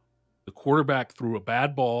down. The quarterback threw a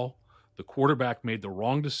bad ball. The quarterback made the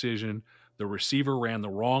wrong decision. The receiver ran the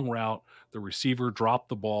wrong route. The receiver dropped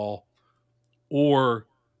the ball. Or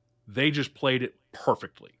they just played it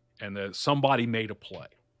perfectly, and somebody made a play.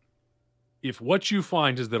 If what you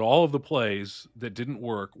find is that all of the plays that didn't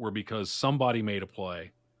work were because somebody made a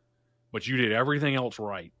play, but you did everything else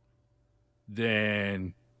right,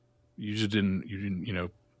 then you just didn't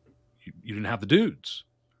have the dudes,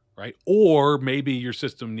 right? Or maybe your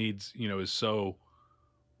system needs, is so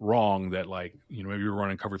wrong that, like, maybe you're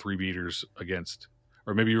running cover 3 beaters against,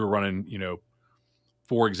 or maybe you were running,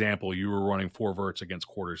 for example, you were running 4 verts against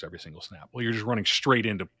quarters every single snap. Well, you're just running straight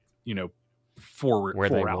into, four where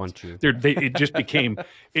they routes. Want you. It just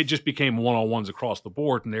became one-on-ones across the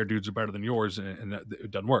board, and their dudes are better than yours, and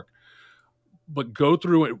it doesn't work. But go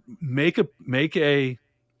through it, make a,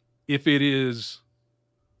 if it is,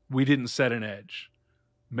 we didn't set an edge,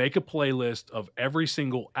 make a playlist of every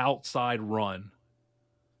single outside run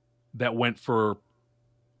that went for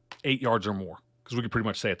 8 yards or more, because we could pretty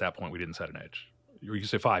much say at that point we didn't set an edge. Or you can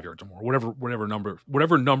say 5 yards or more, whatever number.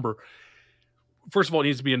 First of all, it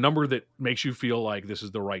needs to be a number that makes you feel like this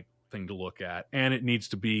is the right thing to look at, and it needs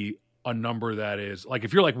to be a number that is, like,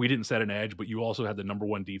 if you're like, we didn't set an edge, but you also had the number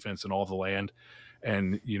 1 defense in all of the land,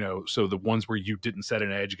 and so the ones where you didn't set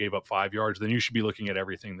an edge gave up 5 yards, then you should be looking at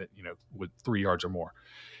everything that with 3 yards or more.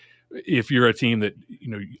 If you're a team that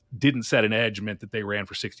didn't set an edge, meant that they ran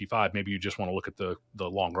for 65, maybe you just want to look at the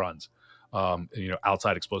long runs.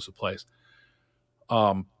 outside explosive plays.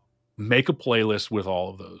 Make a playlist with all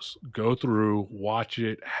of those. Go through, watch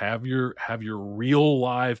it, have your real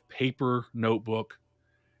live paper notebook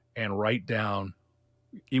and write down.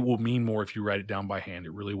 It will mean more if you write it down by hand.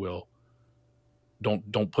 It really will.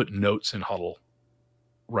 Don't put notes in Huddle.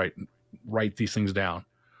 Write these things down.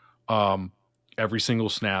 Every single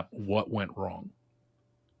snap, what went wrong.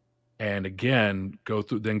 And again, go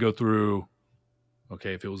through,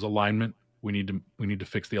 okay, if it was alignment, we need to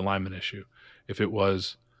fix the alignment issue. If it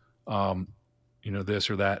was this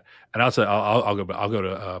or that. And I'll go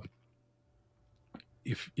to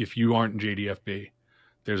if you aren't in JDFB,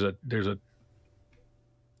 there's a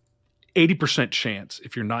 80% chance,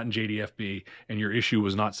 if you're not in JDFB and your issue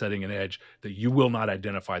was not setting an edge, that you will not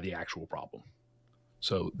identify the actual problem.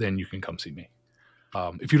 So then you can come see me.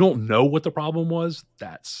 If you don't know what the problem was,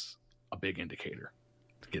 that's a big indicator.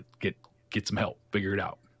 Get some help, figure it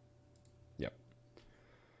out. Yep.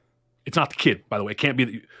 It's not the kid, by the way. It can't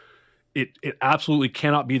be it absolutely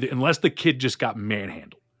cannot be unless the kid just got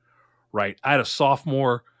manhandled, right? I had a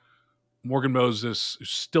sophomore, Morgan Moses, who's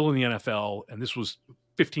still in the NFL, and this was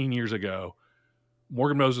 15 years ago.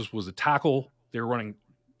 Morgan Moses was a tackle. They were running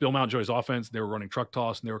Bill Mountjoy's offense. They were running truck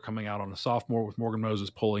toss, and they were coming out on a sophomore with Morgan Moses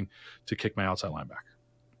pulling to kick my outside linebacker.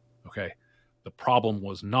 Okay. The problem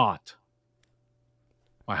was not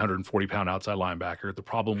my 140-pound outside linebacker. The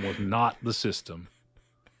problem was not the system.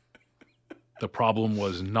 The problem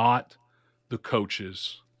was not the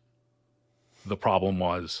coaches. The problem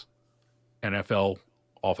was NFL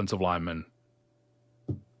offensive lineman,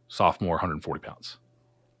 sophomore, 140 pounds.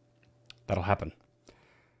 That'll happen.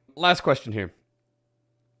 Last question here.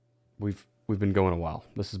 We've been going a while.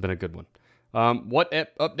 This has been a good one. What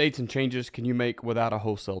updates and changes can you make without a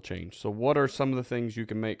wholesale change? So what are some of the things you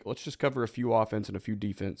can make? Let's just cover a few offense and a few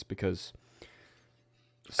defense, because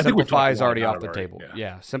Simplify is already off the table.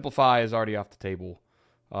 Yeah, Simplify is already off the table.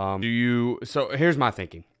 So here's my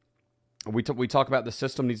thinking. We talk about the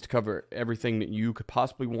system needs to cover everything that you could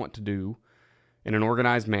possibly want to do in an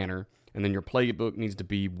organized manner, and then your playbook needs to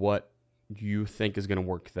be what you think is going to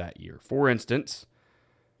work that year. For instance,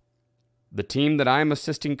 the team that I'm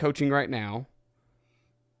assisting coaching right now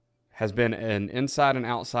has been an inside and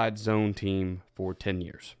outside zone team for 10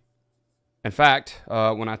 years. In fact,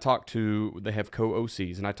 when I talked to, they have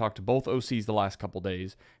co-OCs, and I talked to both OCs the last couple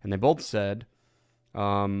days, and they both said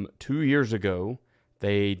 2 years ago,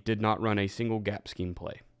 they did not run a single gap scheme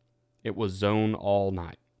play. It was zone all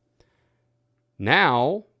night.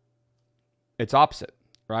 Now, it's opposite,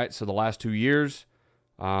 right? So the last 2 years,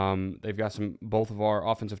 they've got both of our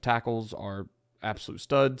offensive tackles are absolute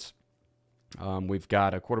studs. We've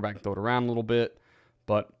got a quarterback can throw it around a little bit,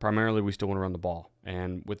 but primarily we still want to run the ball.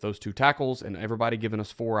 And with those two tackles and everybody giving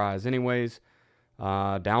us 4 eyes anyways,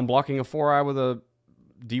 down blocking a 4 eye with a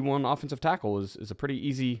D1 offensive tackle is a pretty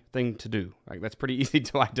easy thing to do. Right? That's pretty easy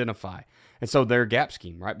to identify. And so their gap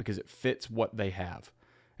scheme, right, because it fits what they have.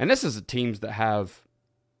 And this is teams that have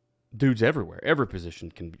dudes everywhere. Every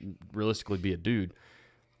position can realistically be a dude.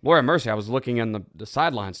 Lord have mercy, I was looking on the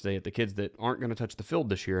sidelines today at the kids that aren't going to touch the field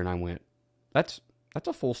this year, and I went, that's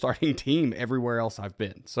a full starting team everywhere else I've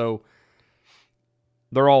been. So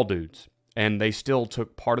they're all dudes, and they still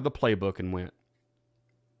took part of the playbook and went,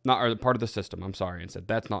 or part of the system, I'm sorry, and said,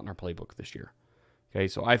 that's not in our playbook this year. Okay,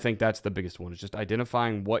 so I think that's the biggest one, is just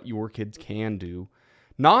identifying what your kids can do.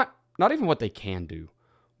 Not even what they can do,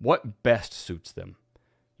 what best suits them.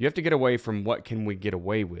 You have to get away from what can we get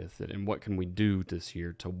away with and what can we do this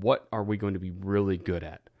year to what are we going to be really good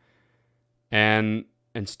at. And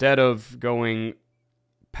instead of going,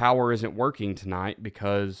 power isn't working tonight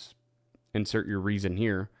because, insert your reason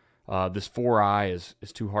here, this 4 eye is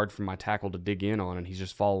too hard for my tackle to dig in on and he's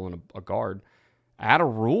just following a guard. Add a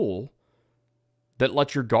rule that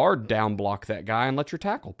lets your guard down block that guy and let your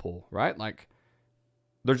tackle pull, right? Like,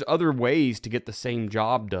 there's other ways to get the same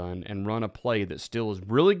job done and run a play that still is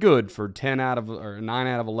really good for 9 out of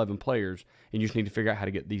 11 players, and you just need to figure out how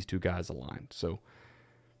to get these two guys aligned. So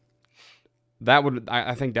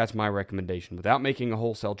I think that's my recommendation. Without making a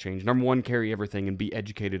wholesale change, number one, carry everything and be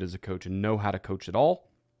educated as a coach and know how to coach it all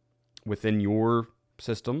within your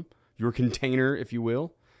system, your container, if you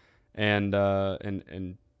will, and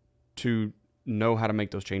to know how to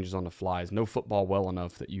make those changes on the flies. Know football well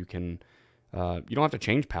enough that you can. You don't have to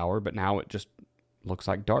change power, but now it just looks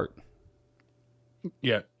like Dart.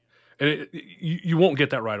 Yeah, and you won't get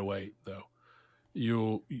that right away, though.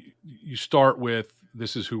 You start with,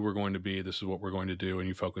 this is who we're going to be, this is what we're going to do, and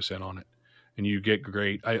you focus in on it, and you get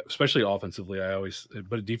great. Especially offensively,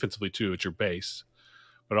 but defensively too. It's your base,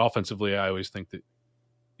 but offensively, I always think that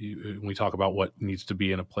we talk about what needs to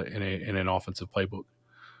be in an offensive playbook.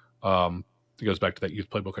 It goes back to that youth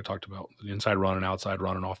playbook I talked about: an inside run, an outside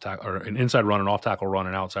run, an off tackle, or an inside run, an off tackle run,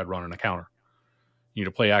 an outside run, and a counter. You need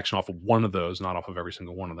to play action off of one of those, not off of every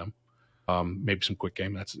single one of them. Maybe some quick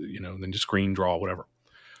game. That's then just screen, draw, whatever.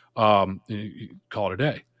 You call it a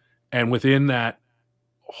day. And within that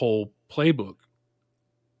whole playbook,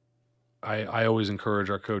 I always encourage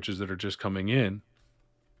our coaches that are just coming in,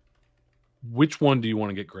 which one do you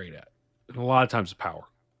want to get great at? And a lot of times it's power.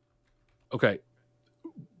 Okay.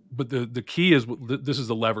 But the key is, this is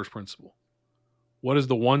the levers principle. What is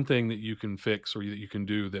the one thing that you can fix or that you can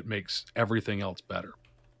do that makes everything else better?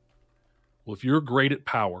 Well, if you're great at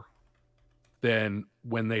power, then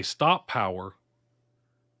when they stop power,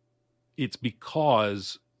 it's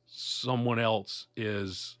because someone else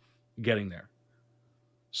is getting there.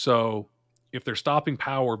 So if they're stopping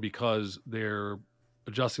power because they're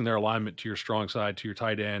adjusting their alignment to your strong side, to your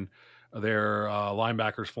tight end, their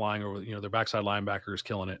linebackers flying over, their backside linebacker is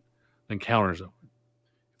killing it, then counters open.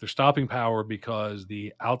 If they're stopping power because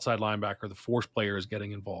the outside linebacker, the force player, is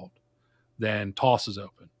getting involved, then toss is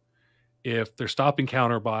open. If they're stopping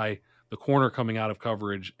counter by the corner coming out of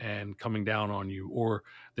coverage and coming down on you, or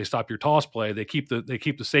they stop your toss play, they keep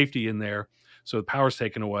the safety in there, so the power's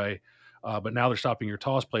taken away. But now they're stopping your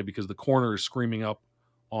toss play because the corner is screaming up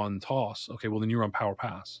on toss. Okay, well then you run power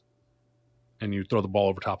pass, and you throw the ball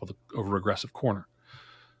over top of over aggressive corner.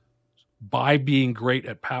 By being great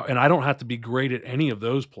at power, and I don't have to be great at any of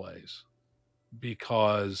those plays,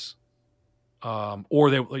 because,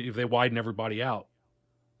 if they widen everybody out.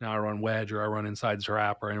 Now I run wedge, or I run inside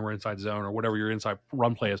trap, or anywhere inside zone, or whatever your inside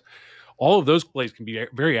run play is. All of those plays can be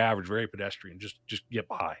very average, very pedestrian. Just get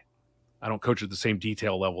by. I don't coach at the same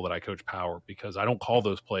detail level that I coach power, because I don't call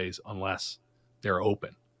those plays unless they're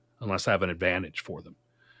open, unless I have an advantage for them.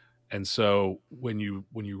 And so when you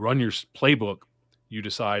run your playbook, you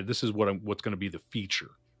decide this is what's going to be the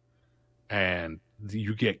feature, and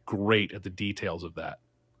you get great at the details of that.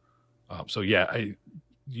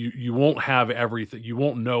 You won't have everything. You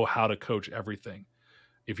won't know how to coach everything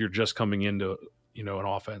if you're just coming into an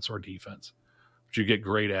offense or defense. But you get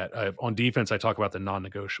great at on defense. I talk about the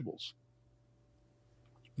non-negotiables,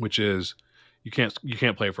 which is you can't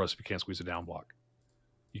play for us if you can't squeeze a down block.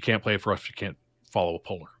 You can't play for us if you can't follow a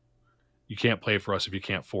puller. You can't play for us if you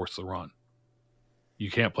can't force the run. You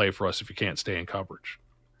can't play for us if you can't stay in coverage.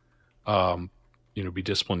 Be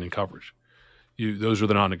disciplined in coverage. Those are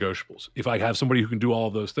the non-negotiables. If I have somebody who can do all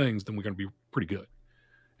of those things, then we're going to be pretty good.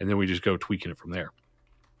 And then we just go tweaking it from there.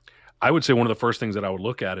 I would say one of the first things that I would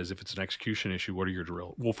look at is if it's an execution issue, what are your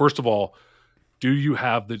drills? Well, first of all, do you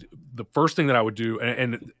have the first thing that I would do,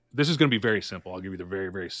 and this is going to be very simple. I'll give you the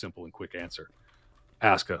very, very simple and quick answer.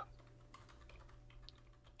 ASCA.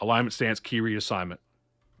 Alignment, stance, key read, assignment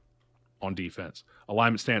on defense.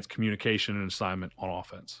 Alignment, stance, communication, and assignment on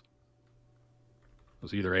offense. It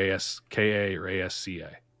was either ASKA or ASCA.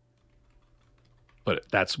 But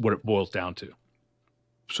that's what it boils down to.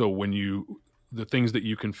 So the things that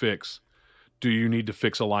you can fix, do you need to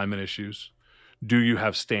fix alignment issues? Do you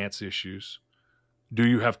have stance issues? Do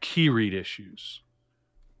you have key read issues?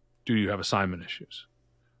 Do you have assignment issues?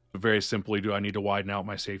 Very simply, do I need to widen out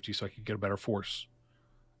my safety so I can get a better force?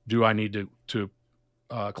 Do I need to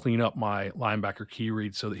clean up my linebacker key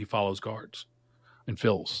read so that he follows guards and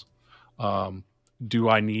fills? Do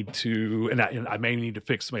I need to, and I may need to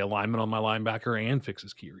fix my alignment on my linebacker and fix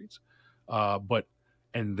his key reads.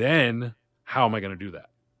 And then how am I going to do that?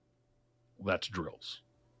 Well, that's drills.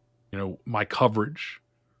 My coverage,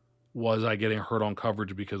 was I getting hurt on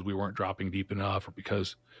coverage because we weren't dropping deep enough, or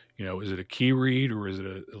because, is it a key read or is it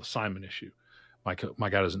an assignment issue? My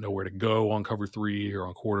guy doesn't know where to go on cover 3 or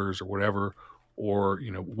on quarters or whatever, or,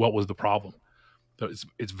 what was the problem? So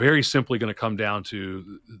it's very simply going to come down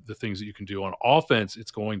to the things that you can do. On offense,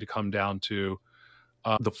 it's going to come down to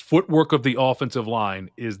the footwork of the offensive line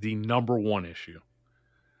is the number one issue.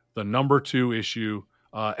 The number 2 issue,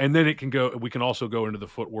 and then we can also go into the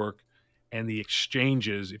footwork and the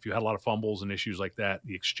exchanges. If you had a lot of fumbles and issues like that,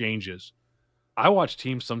 the exchanges. I watch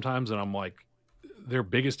teams sometimes and I'm like, their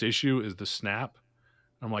biggest issue is the snap.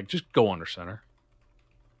 I'm like, just go under center.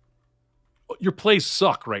 Your plays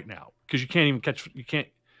suck right now because you can't even catch.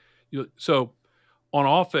 So on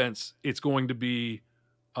offense, it's going to be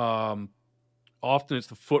often it's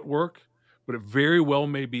the footwork, but it very well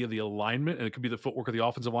may be the alignment, and it could be the footwork of the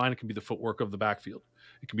offensive line. It can be the footwork of the backfield.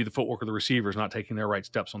 It can be the footwork of the receivers not taking their right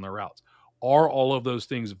steps on their routes. Are all of those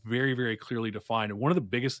things very, very clearly defined? And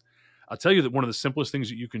I'll tell you that one of the simplest things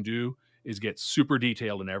that you can do is get super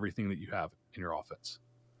detailed in everything that you have in your offense.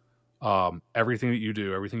 Everything that you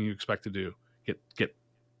do, everything you expect to do, get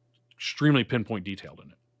extremely pinpoint detailed in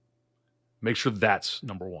it. Make sure that's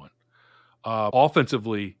number one.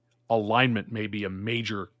 Offensively, alignment may be a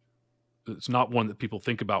major. It's not one that people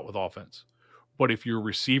think about with offense. But if your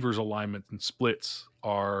receivers' alignment and splits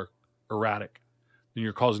are erratic, then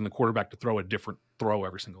you're causing the quarterback to throw a different throw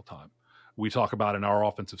every single time. We talk about in our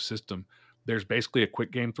offensive system, there's basically a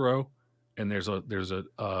quick game throw, and there's a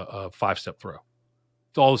 5-step throw.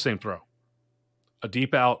 It's all the same throw. A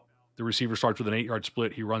deep out, the receiver starts with an 8-yard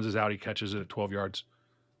split. He runs his out. He catches it at 12 yards,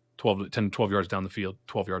 10 to 12 yards down the field,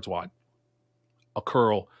 12 yards wide. A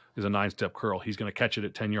curl is a 9-step curl. He's going to catch it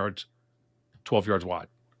at 10 yards, 12 yards wide.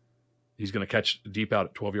 He's going to catch deep out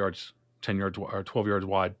at 12 yards, 10 yards, or 12 yards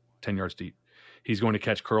wide, 10 yards deep. He's going to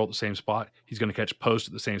catch curl at the same spot. He's going to catch post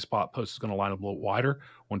at the same spot. Post is going to line up a little wider.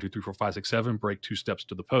 1, 2, 3, 4, 5, 6, 7. Break 2 steps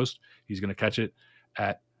to the post. He's going to catch it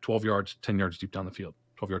at 12 yards, 10 yards deep down the field.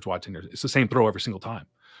 12 yards wide, 10 yards. It's the same throw every single time.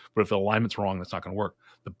 But if the alignment's wrong, that's not going to work.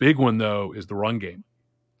 The big one, though, is the run game.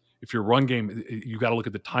 If your run game, you got to look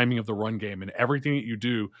at the timing of the run game. And everything that you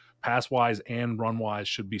do, pass-wise and run-wise,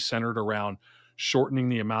 should be centered around shortening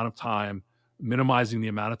the amount of time, minimizing the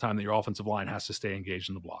amount of time that your offensive line has to stay engaged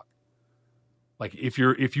in the block. Like if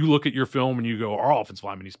you look at your film and you go, our offensive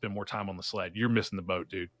lineman needs to spend more time on the sled, you're missing the boat,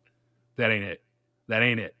 dude. That ain't it. That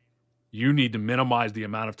ain't it. You need to minimize the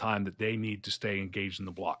amount of time that they need to stay engaged in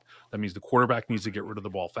the block. That means the quarterback needs to get rid of the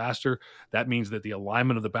ball faster. That means that the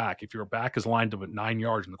alignment of the back, if your back is lined up at 9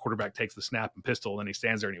 yards and the quarterback takes the snap and pistol, and he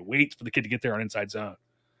stands there and he waits for the kid to get there on inside zone,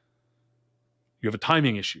 you have a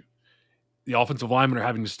timing issue. The offensive linemen are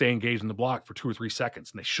having to stay engaged in the block for 2 or 3 seconds,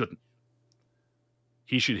 and they shouldn't.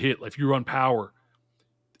 He should hit. If you run power,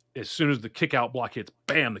 as soon as the kick out block hits,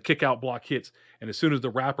 bam, the kick out block hits. And as soon as the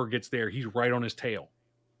wrapper gets there, he's right on his tail.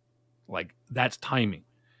 Like, that's timing.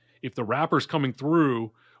 If the wrapper's coming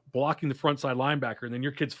through, blocking the front side linebacker, and then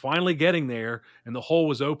your kid's finally getting there, and the hole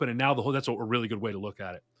was open, and now the hole, that's a really good way to look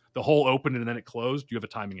at it. The hole opened and then it closed, you have a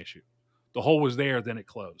timing issue. The hole was there, then it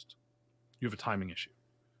closed. You have a timing issue.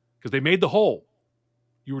 Because they made the hole.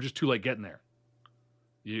 You were just too late getting there.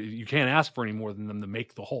 You can't ask for any more than them to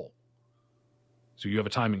make the hole. So you have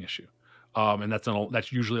a timing issue. And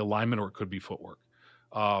that's usually alignment, or it could be footwork.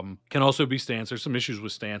 Can also be stance. There's some issues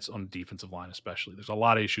with stance on defensive line, especially. There's a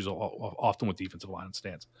lot of issues often with defensive line and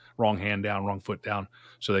stance. Wrong hand down, wrong foot down,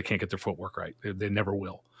 so they can't get their footwork right. They never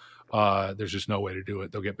will. There's just no way to do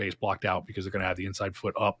it. They'll get base blocked out because they're going to have the inside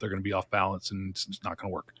foot up. They're going to be off balance, and it's not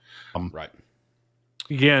going to work. Right.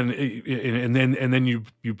 Again, and then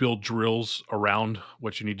you build drills around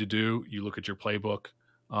what you need to do. You look at your playbook,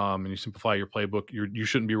 and you simplify your playbook. You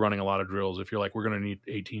shouldn't be running a lot of drills. If you're like, we're going to need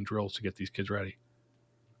 18 drills to get these kids ready,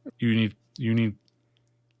 you need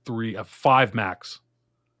 5 max,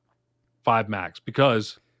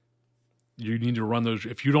 because you need to run those.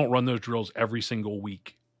 If you don't run those drills every single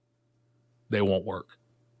week, they won't work.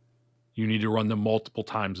 You need to run them multiple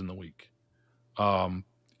times in the week.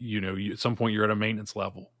 At some point you're at a maintenance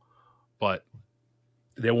level, but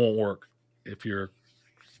they won't work if you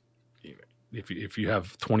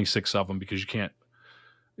have 26 of them, because you can't,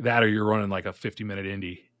 that or you're running like a 50-minute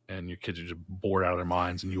indie and your kids are just bored out of their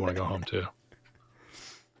minds and you want to go home too.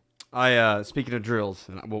 Speaking of drills,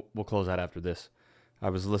 and we'll close out after this. I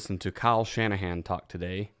was listening to Kyle Shanahan talk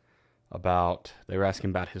today about, they were asking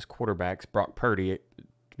about his quarterbacks, Brock Purdy,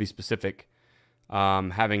 to be specific,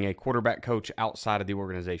 having a quarterback coach outside of the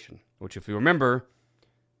organization, which, if you remember,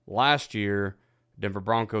 last year, Denver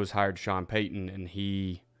Broncos hired Sean Payton, and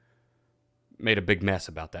he made a big mess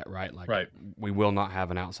about that, right? Like, right. We will not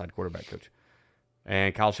have an outside quarterback coach.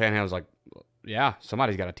 And Kyle Shanahan was like, yeah,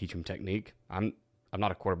 somebody's got to teach him technique. I'm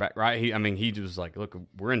not a quarterback, right? He was like, look,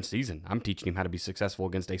 we're in season. I'm teaching him how to be successful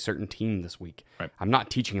against a certain team this week. Right. I'm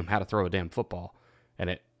not teaching him how to throw a damn football.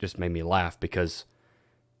 And it just made me laugh, because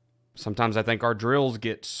sometimes I think our drills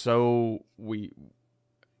get so we're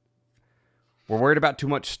worried about too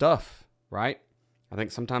much stuff, right? I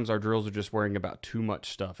think sometimes our drills are just worrying about too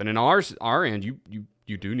much stuff. And in our end, you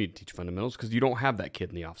do need to teach fundamentals, because you don't have that kid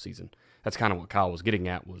in the offseason. That's kind of what Kyle was getting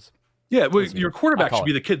at. Your quarterback should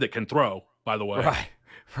be the kid that can throw, by the way.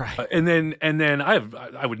 Right. And then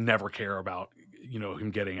I would never care about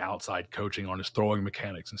him getting outside coaching on his throwing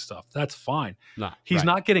mechanics and stuff. That's fine. He's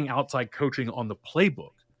not getting outside coaching on the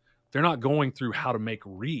playbook. They're not going through how to make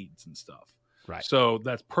reads and stuff. Right. So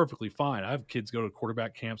that's perfectly fine. I have kids go to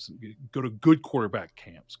quarterback camps, go to good quarterback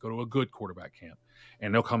camps, go to a good quarterback camp,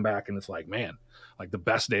 and they'll come back and it's like, man, like the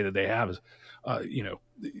best day that they have is,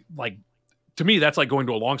 like, to me, that's like going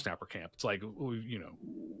to a long snapper camp. It's like, what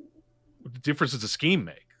difference does the scheme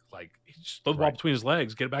make? Like, he just throw the ball between his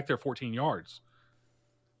legs, get it back there 14 yards.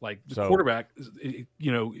 Like, the quarterback,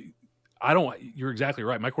 You're exactly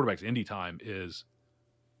right. My quarterback's indie time is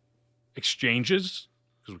exchanges,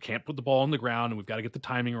 because we can't put the ball on the ground and we've got to get the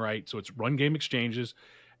timing right. So it's run game exchanges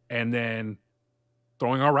and then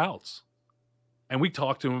throwing our routes. And we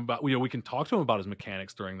talk to him about, we can talk to him about his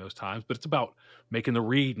mechanics during those times, but it's about making the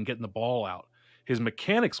read and getting the ball out. His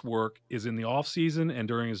mechanics work is in the off season and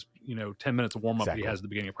during his 10 minutes of warm up he has at the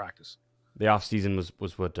beginning of practice. The off season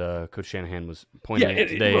was what Coach Shanahan was pointing at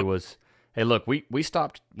today. Was, hey, look, we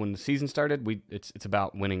stopped when the season started. It's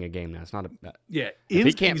about winning a game now. It's not about if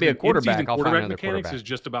he can't be a quarterback, I'll find another mechanics quarterback. Is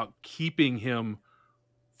just about keeping him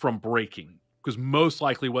from breaking. Because most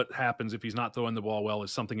likely what happens if he's not throwing the ball well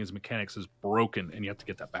is something in his mechanics is broken and you have to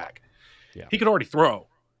get that back. Yeah. He could already throw.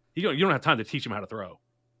 You don't have time to teach him how to throw.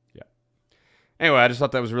 Yeah. Anyway, I just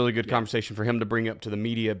thought that was a really good conversation for him to bring up to the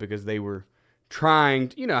media because they were trying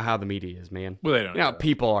to, you know how the media is, man. Well, they don't know how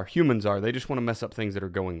people are. Humans are. They just want to mess up things that are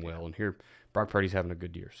going well. And here, Brock Purdy's having a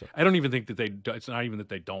good year. So I don't even think that it's not even that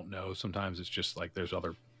they don't know. Sometimes it's just like there's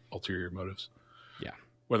other ulterior motives. Yeah.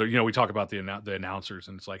 Whether, we talk about the announcers,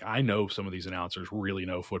 and it's like, I know some of these announcers really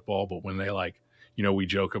know football, but when they we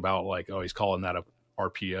joke about oh, he's calling that a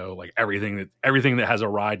RPO, like everything that has a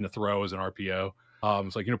ride and a throw is an RPO.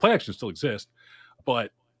 It's like, play action still exists,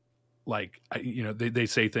 but they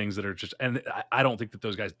say things that are just, and I don't think that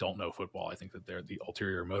those guys don't know football. I think that the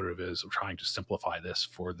ulterior motive is of trying to simplify this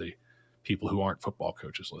for the people who aren't football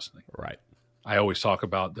coaches listening. Right. I always talk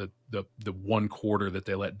about the one quarter that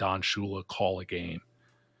they let Don Shula call a game.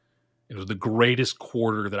 It was the greatest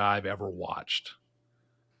quarter that I've ever watched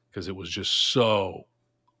because it was just so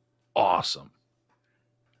awesome.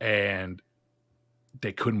 And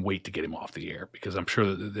they couldn't wait to get him off the air because I'm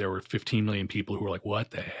sure that there were 15 million people who were like,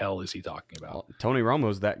 what the hell is he talking about? Well, Tony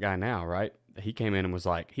Romo's that guy now, right? He came in and was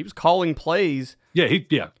like, he was calling plays. Yeah.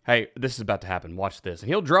 Hey, this is about to happen. Watch this. And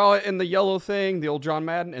he'll draw it in the yellow thing, the old John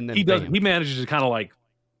Madden, and then he does. He manages to kind of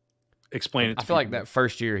explain it. I feel like that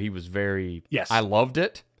first year he was very. Yes. I loved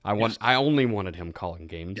it. I only wanted him calling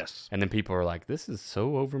games. Yes. And then people are like, this is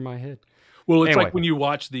so over my head. Well, it's like when you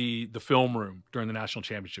watch the film room during the national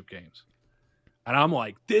championship games. And I'm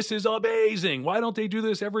like, this is amazing. Why don't they do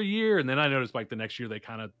this every year? And then I noticed the next year they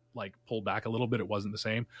kind of pulled back a little bit. It wasn't the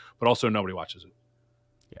same, but also nobody watches it.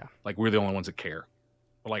 Yeah. We're the only ones that care.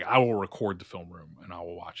 But I will record the film room and I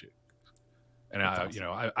will watch it. And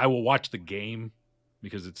I will watch the game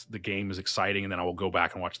because the game is exciting. And then I will go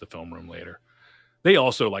back and watch the film room later. They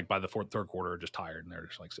also by the third quarter are just tired and they're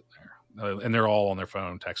just sitting there and they're all on their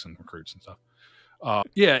phone texting recruits and stuff.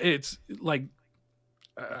 It's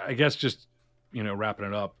I guess just, wrapping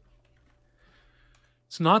it up.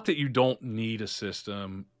 It's not that you don't need a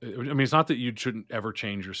system. It's not that you shouldn't ever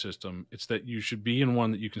change your system. It's that you should be in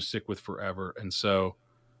one that you can stick with forever. And so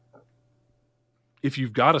if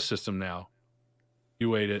you've got a system now,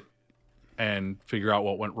 evaluate it and figure out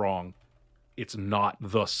what went wrong. It's not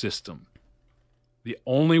the system. The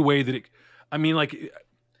only way that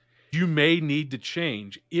you may need to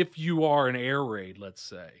change if you are an air raid, let's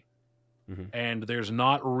say, and there's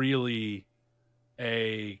not really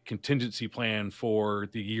a contingency plan for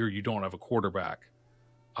the year you don't have a quarterback.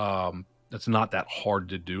 That's not that hard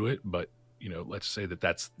to do it, but let's say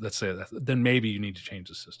that then maybe you need to change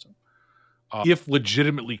the system. If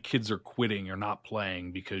legitimately kids are quitting or not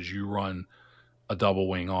playing because you run a double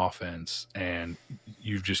wing offense and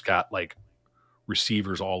you've just got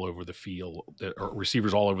receivers all over the field or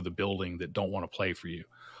receivers all over the building that don't want to play for you,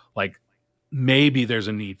 maybe there's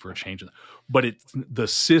a need for a change. But the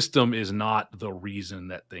system is not the reason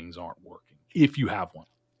that things aren't working. If you have one,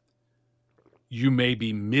 you may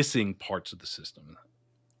be missing parts of the system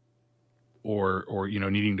or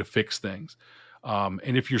needing to fix things.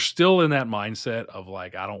 And if you're still in that mindset of I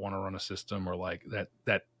don't want to run a system or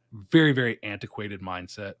that very, very antiquated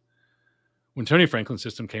mindset, when Tony Franklin's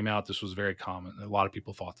system came out, this was very common. A lot of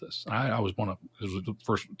people thought this. I was it was the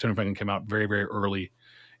first. Tony Franklin came out very, very early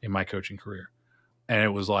in my coaching career. And it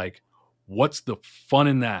was what's the fun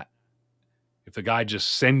in that? If the guy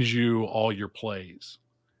just sends you all your plays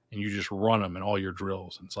and you just run them and all your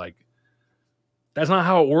drills, and it's that's not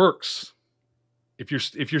how it works. If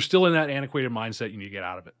you're still in that antiquated mindset, you need to get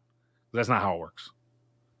out of it. That's not how it works.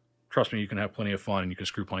 Trust me, you can have plenty of fun and you can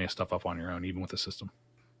screw plenty of stuff up on your own, even with the system.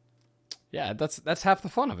 Yeah, that's half the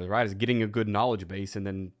fun of it, right? Is getting a good knowledge base and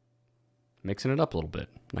then mixing it up a little bit.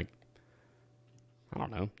 I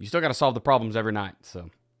don't know. You still got to solve the problems every night. So, all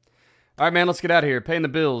right, man, let's get out of here. Paying the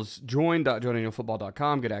bills.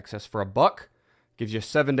 Join.joinannualfootball.com. Get access for $1. Gives you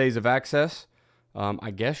 7 days of access.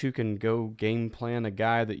 I guess you can go game plan a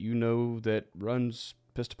guy that that runs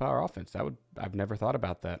pistol power offense. I've never thought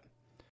about that.